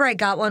remember I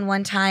got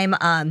one time.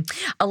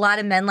 A lot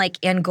of men like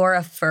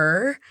Angora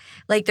fur.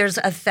 Like there's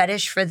a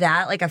fetish for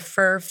that, like a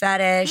fur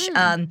fetish.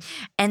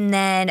 And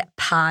then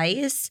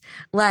pies.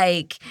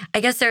 Like I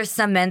guess there's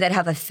some men that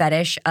have a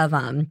fetish of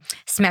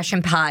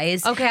smashing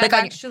pies. Okay, like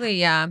actually,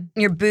 yeah.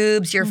 Your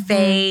boobs, your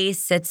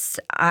face. It's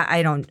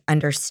I don't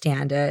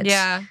understand it.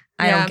 Yeah.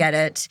 I don't get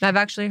it. I've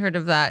actually heard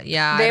of that.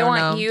 Yeah. They I don't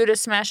want know. you to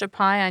smash a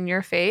pie on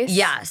your face?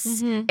 Yes.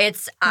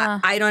 It's,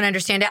 I don't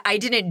understand it. I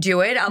didn't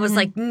do it. I was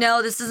like,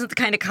 no, this isn't the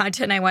kind of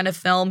content I want to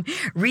film.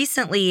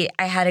 Recently,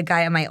 I had a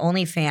guy on my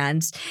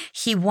OnlyFans.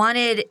 He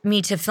wanted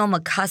me to film a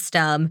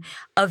custom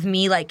of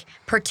me like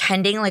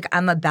pretending like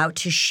I'm about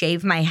to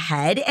shave my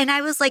head. And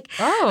I was like,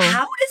 how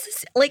does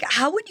this, like,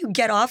 how would you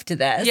get off to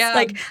this? Yeah.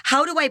 Like,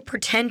 how do I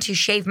pretend to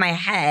shave my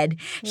head?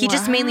 He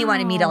just mainly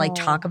wanted me to like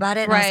talk about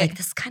it. And I was like,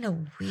 this is kind of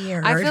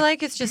weird. I feel like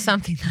it's just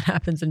something that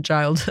happens in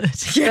childhood.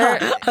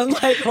 Yeah, I'm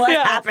like, what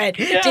happened?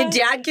 Did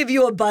dad give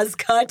you a buzz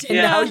cut and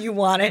now you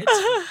want it?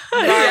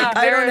 I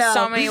don't there know. are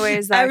so many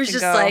ways that I was could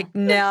just go. like,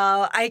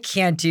 no, I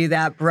can't do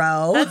that,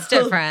 bro. That's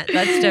different.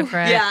 That's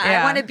different. Yeah,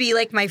 I want to be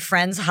like my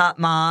friend's hot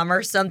mom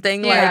or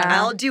something. Like, Yeah.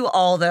 I'll do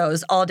all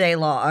those all day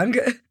long.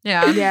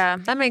 Yeah. Yeah.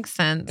 That makes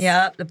sense.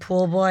 Yeah, the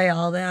pool boy,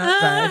 all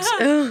that.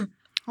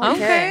 But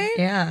Okay.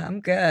 yeah, I'm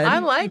good. I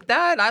like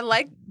that. I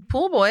like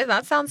pool boy.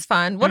 That sounds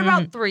fun. What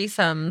about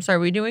threesomes? Are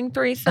we doing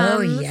threesomes?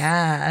 Oh,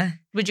 yeah.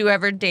 Would you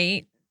ever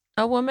date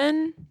a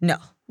woman? No.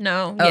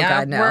 No. Oh, yeah.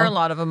 God, no. We're a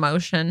lot of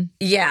emotion.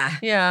 Yeah.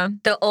 Yeah.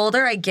 The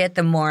older I get,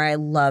 the more I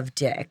love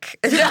dick.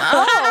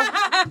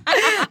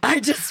 I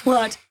just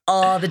want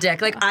all the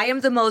dick. Like, I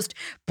am the most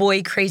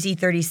boy crazy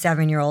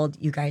 37-year-old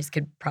you guys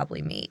could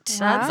probably meet.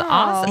 That's Wow.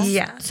 awesome.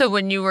 Yeah. So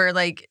when you're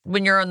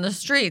on the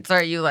streets,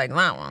 are you like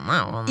that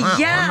one?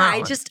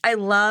 Yeah, I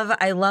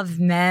love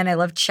men. I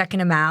love checking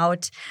them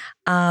out.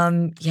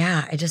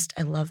 Yeah,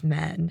 I love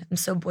men. I'm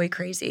so boy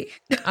crazy.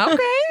 Okay.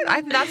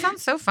 That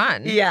sounds so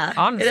fun. Yeah,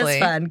 Honestly. it is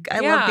fun. I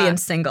love being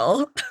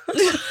single.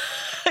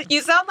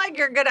 You sound like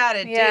you're good at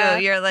it Yeah.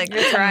 too. You're like,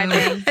 You're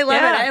thriving. I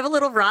love it. I have a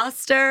little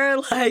roster.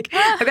 Like,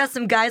 I've got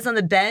some guys on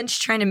the bench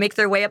trying to make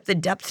their way up the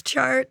depth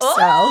chart.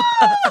 So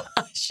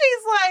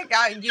she's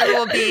like, you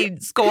will be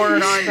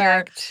scored on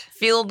your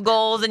field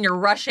goals and you're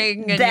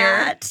rushing and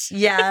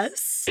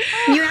yes.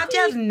 You have to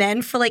have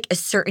men for like a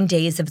certain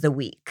days of the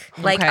week.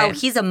 Like, Okay. oh,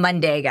 he's a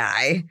Monday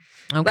guy.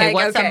 Okay, Like,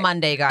 what's okay, a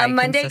Monday guy? A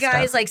Monday consist guy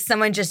of? is like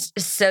someone just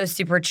so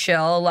super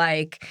chill.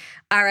 Like,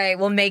 all right,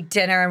 we'll make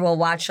dinner and we'll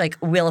watch like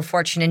Wheel of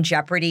Fortune and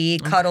Jeopardy,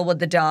 cuddle with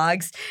the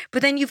dogs.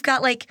 But then you've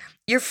got like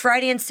your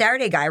Friday and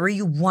Saturday guy where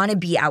you want to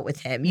be out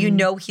with him. You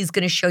know he's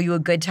going to show you a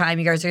good time.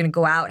 You guys are going to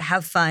go out,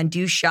 have fun,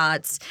 do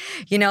shots.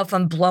 You know, if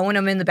I'm blowing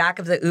him in the back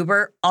of the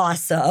Uber,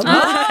 awesome.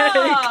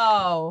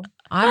 Oh,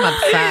 I'm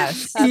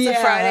obsessed. That's Yeah.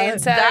 a Friday and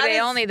That Saturday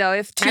is- only, though.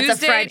 If That's a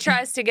Tuesday Friday.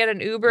 tries to get an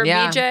Uber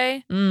Yeah.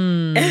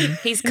 BJ,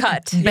 He's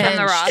cut from the Benched.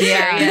 roster.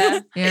 Yeah.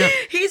 Yeah.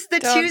 He's the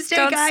Don't, Tuesday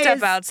don't guy.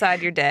 step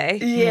outside your day.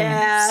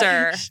 Yeah.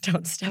 Sir.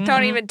 Don't step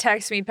Don't even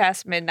text me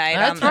past midnight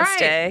That's on this right.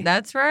 day.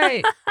 That's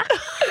right.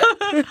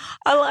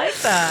 I like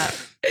that.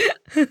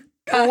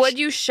 Would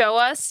you show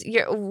us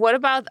what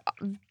about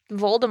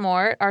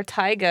Voldemort, our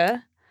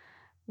Tyga?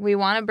 We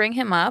want to bring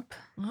him up.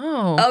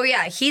 Oh,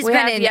 yeah. He's We been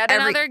have in yet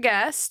every... another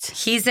guest.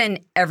 He's in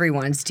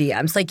everyone's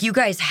DMs. Like, you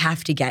guys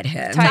have to get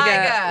him.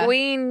 Tyga,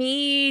 we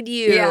need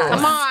you. Yeah.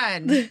 Come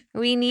on.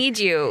 We need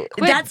you.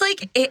 That's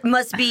like, it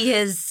must be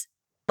his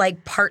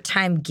like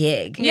part-time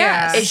gig.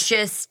 Yes. It's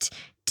just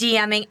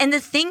DMing. And the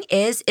thing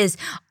is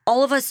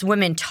all of us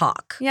women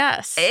talk.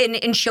 Yes.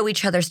 And show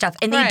each other stuff.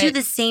 And they do Right.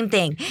 the same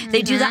thing.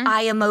 They do the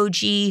eye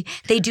emoji.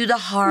 They do the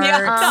hearts.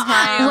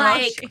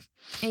 Like,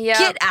 Yeah.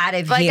 get out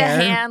of like here. a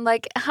hand,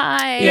 like,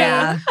 hi.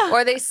 Yeah.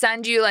 Or they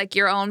send you like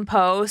your own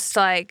post,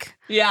 like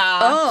Yeah.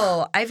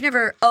 Oh, I've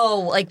never,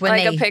 like when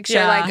like they. a picture,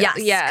 Yeah. like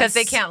Yes. Because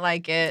they can't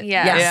like it.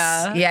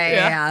 Yes. Yes.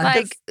 Yeah.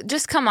 Like,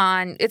 just come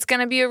on. It's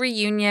going to be a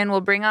reunion. We'll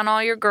bring on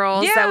all your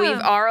girls that we've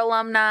our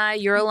alumni,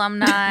 your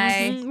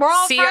alumni. We're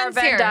all See our friends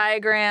Venn here.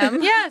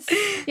 diagram. Yes.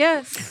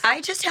 Yes.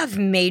 I just have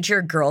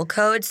major girl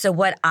code. So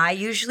what I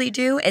usually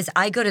do is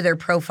I go to their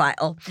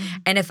profile.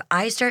 And if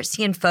I start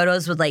seeing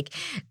photos with like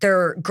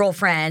their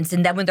girlfriends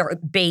and then when they're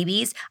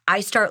babies,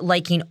 I start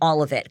liking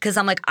all of it. Because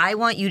I'm like, I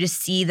want you to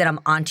see that I'm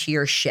onto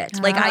your shit.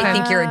 Like, I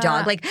think you're a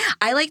dog. Like,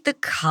 I like the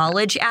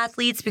college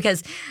athletes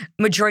because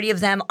majority of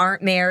them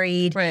aren't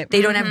married. Right.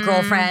 They don't have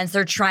girlfriends.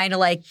 They're trying to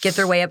like get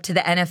their way up to the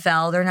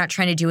NFL. They're not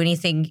trying to do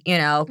anything,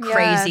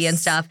 crazy and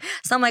Yes. stuff.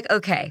 So I'm like,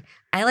 okay.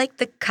 I like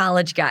the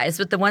college guys,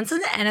 but the ones in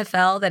the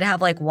NFL that have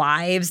like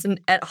wives and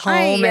at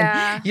home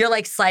yeah. and you're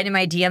like sliding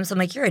my DMs. I'm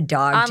like, you're a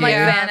dog, On dude. like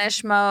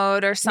vanish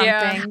mode or something.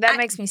 Yeah. That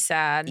makes me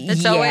sad.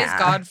 It's Yeah. always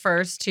God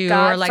first too,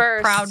 God or like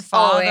first. proud Oh,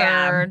 father.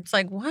 yeah. It's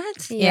like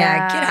what?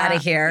 Yeah, get out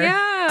of here.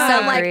 Yeah. So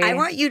I'm like, agree. I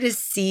want you to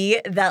see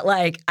that,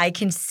 like, I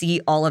can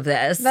see all of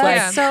this.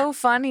 That's so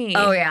funny.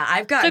 Oh, yeah.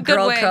 I've It's a got good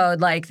girl way.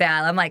 code like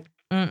that. I'm like,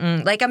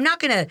 like, I'm not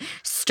going to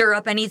stir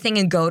up anything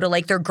and go to,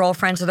 like, their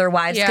girlfriends or their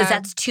wives because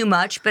that's too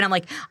much. But I'm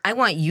like, I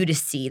want you to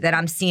see that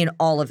I'm seeing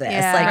all of this.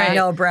 Yeah. Like, Right.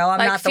 no, bro, I'm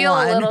like, not the feel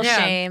one. a little Yeah.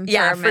 shame.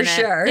 Yeah, for, a for minute.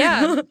 sure.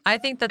 Yeah, I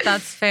think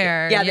that's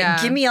fair. Yeah,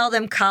 then give me all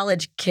them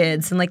college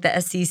kids and, like, the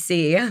SEC.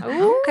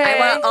 Okay. I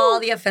want all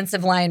the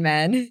offensive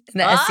linemen in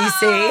the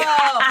SEC.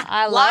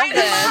 I love Line 'em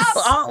this.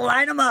 up. All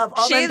line them up.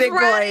 All them She's big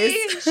ready.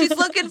 boys. She's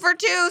looking for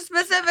 2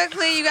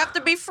 specifically. You have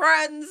to be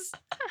friends.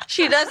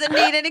 She doesn't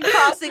need any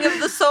crossing of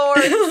the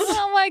swords.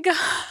 Oh my god.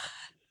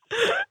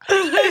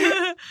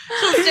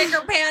 She'll stick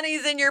her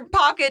panties in your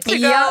pocket to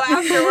go Yep.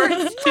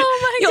 afterwards. Oh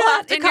my You'll god.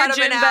 have to In cut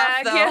your them in gym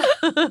half,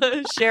 bag.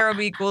 though. Share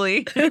them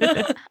equally.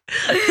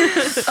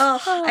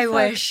 Oh, I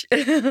wish.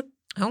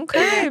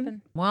 Okay.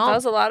 Well, That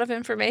was a lot of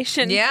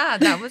information. yeah,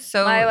 that was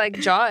so. My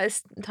jaw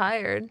is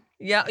tired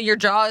yeah, your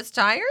jaw is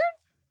tired?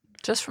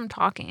 just from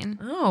talking.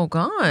 Oh,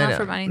 God. Not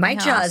from anything My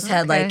else. Jaws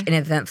had like Okay. an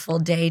eventful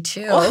day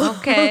too.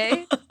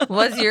 Okay.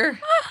 Was your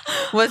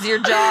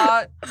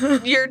jaw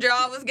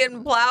was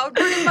getting plowed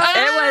pretty much?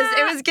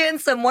 It was getting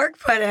some work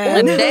put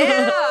in.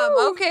 Damn.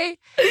 Okay.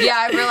 Yeah,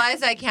 I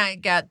realized I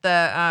can't get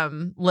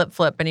the lip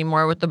flip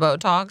anymore with the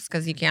Botox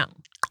because you can't.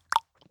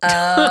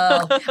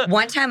 Oh,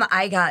 one time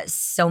I got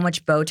so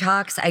much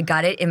Botox, I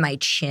got it in my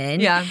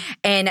chin. Yeah.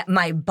 And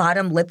my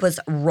bottom lip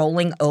was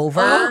rolling over.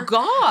 Oh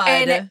God.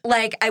 And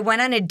like I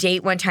went on a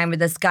date one time with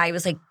this guy. He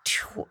was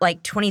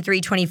like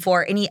 23,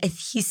 24. And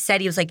he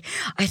said, he was like,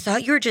 I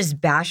thought you were just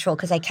bashful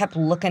because I kept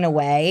looking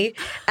away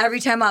every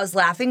time I was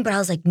laughing. But I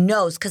was like,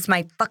 no, it's because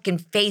my fucking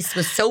face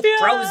was so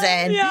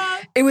frozen. Yeah.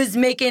 It was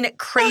making it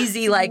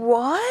crazy. Like,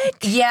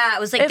 What? yeah, it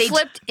was like It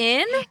flipped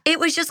in it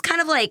was just kind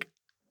of like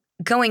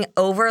going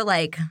over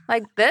like,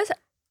 like this?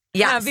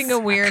 yes, having a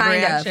weird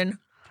kind of. reaction.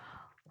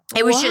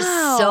 It was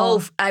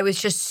Wow. I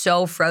was just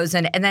so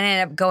frozen. And then I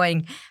ended up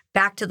going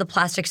back to the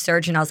plastic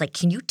surgeon. I was like,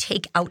 can you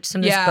take out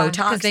some of this Botox?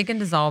 because they can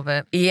dissolve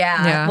it.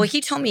 yeah. Yeah. Well,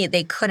 he told me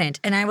they couldn't.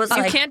 And I was You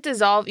like, can't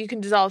dissolve. You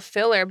can dissolve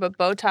filler, but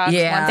Botox.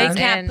 Yeah. once They it's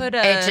can't in, put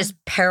it just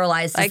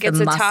paralyzes like the it's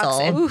a muscle.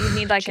 toxin. You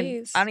need like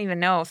jeez. I don't even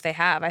know if they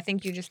have. I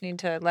think you just need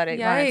to let it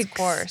run its Yikes.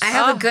 course. I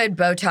have Oh. a good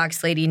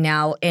Botox lady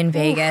now in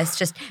Vegas.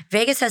 Just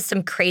Vegas has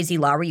some crazy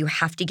law where you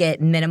have to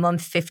get minimum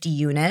 50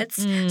 units.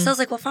 So I was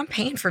like, well, if I'm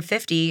paying for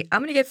 50,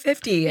 I'm going to get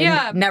 50 and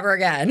Yeah. never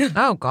again.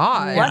 Oh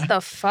God. What the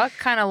fuck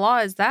kind of law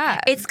is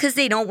that? It's because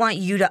they don't want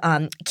you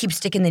to keep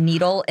sticking the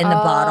needle in the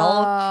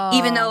bottle.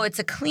 Even though it's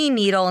a clean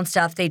needle and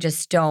stuff, they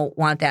just don't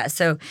want that.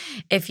 So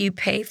if you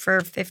pay for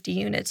 50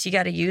 units, you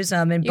got to use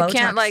them. And you Botox,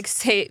 can't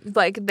say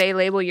they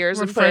label yours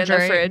and put it in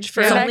the Refrigerate. fridge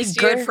for it's next only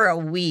year. good for a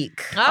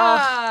week.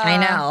 Ah. I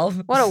know.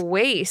 What a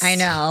waste. I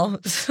know.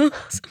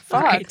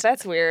 Fuck,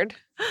 that's weird.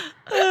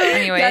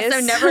 Anyways, Yeah, so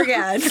never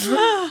again.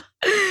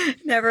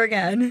 Never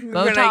again. You're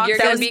gonna Botox.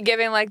 That was- be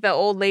giving like the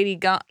old lady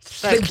gum.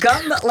 The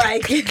gum,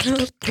 like,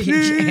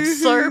 PJ.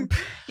 Slurp.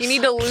 You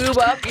need to lube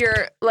up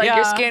your your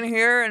Yeah. skin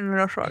here and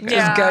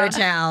Just go to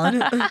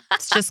town.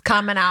 It's just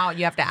coming out.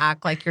 You have to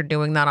act like you're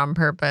doing that on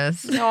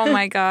purpose. Oh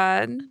my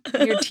god,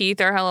 your teeth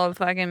are hella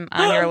fucking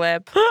on your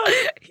lip.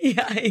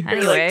 Yeah.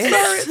 Anyway,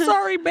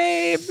 Sorry,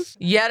 babe.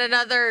 Yet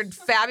another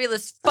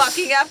fabulous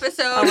fucking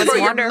episode was for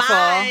wonderful.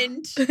 your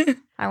mind.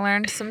 I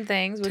learned some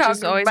things, which Talking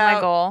is always my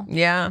about- goal.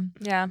 Yeah,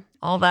 Yeah.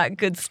 all that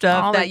good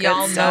stuff All the that good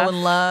y'all stuff. know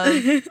and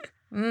love.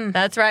 Mm.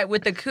 That's right,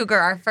 with the cougar,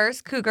 our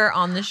first cougar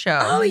on the show.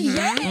 Oh,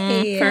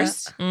 yay.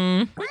 First,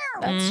 Mm,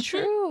 that's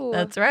true.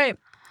 that's right.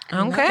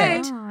 love Okay.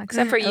 it. Oh,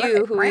 except for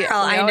you, who we Well,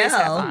 I always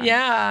have know. on.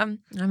 Yeah,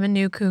 I'm a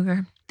new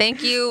cougar.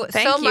 Thank you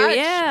Thank so you. much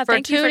Yeah, for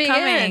thank you for tuning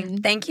coming.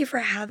 in. Thank you for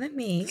having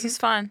me. This is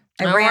fun,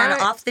 I All ran right.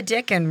 off the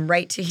dick and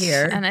right to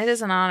here. and it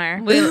is an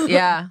honor.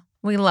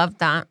 We love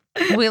that.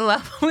 We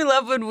love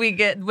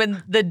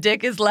when the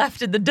dick is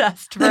left in the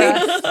dust for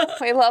us.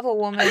 We love a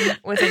woman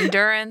with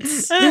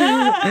endurance.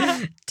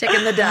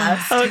 Taking the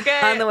dust. Okay.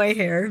 On the way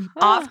here.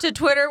 Off to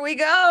Twitter we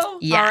go.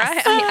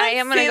 Yes. All right, I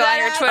am going to See go on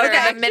your that Twitter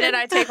action? the minute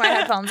I take my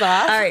headphones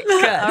off. All right,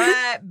 good. All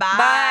right.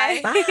 Bye.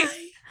 Bye.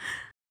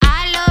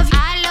 I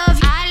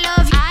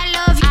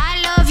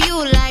love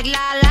you like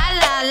la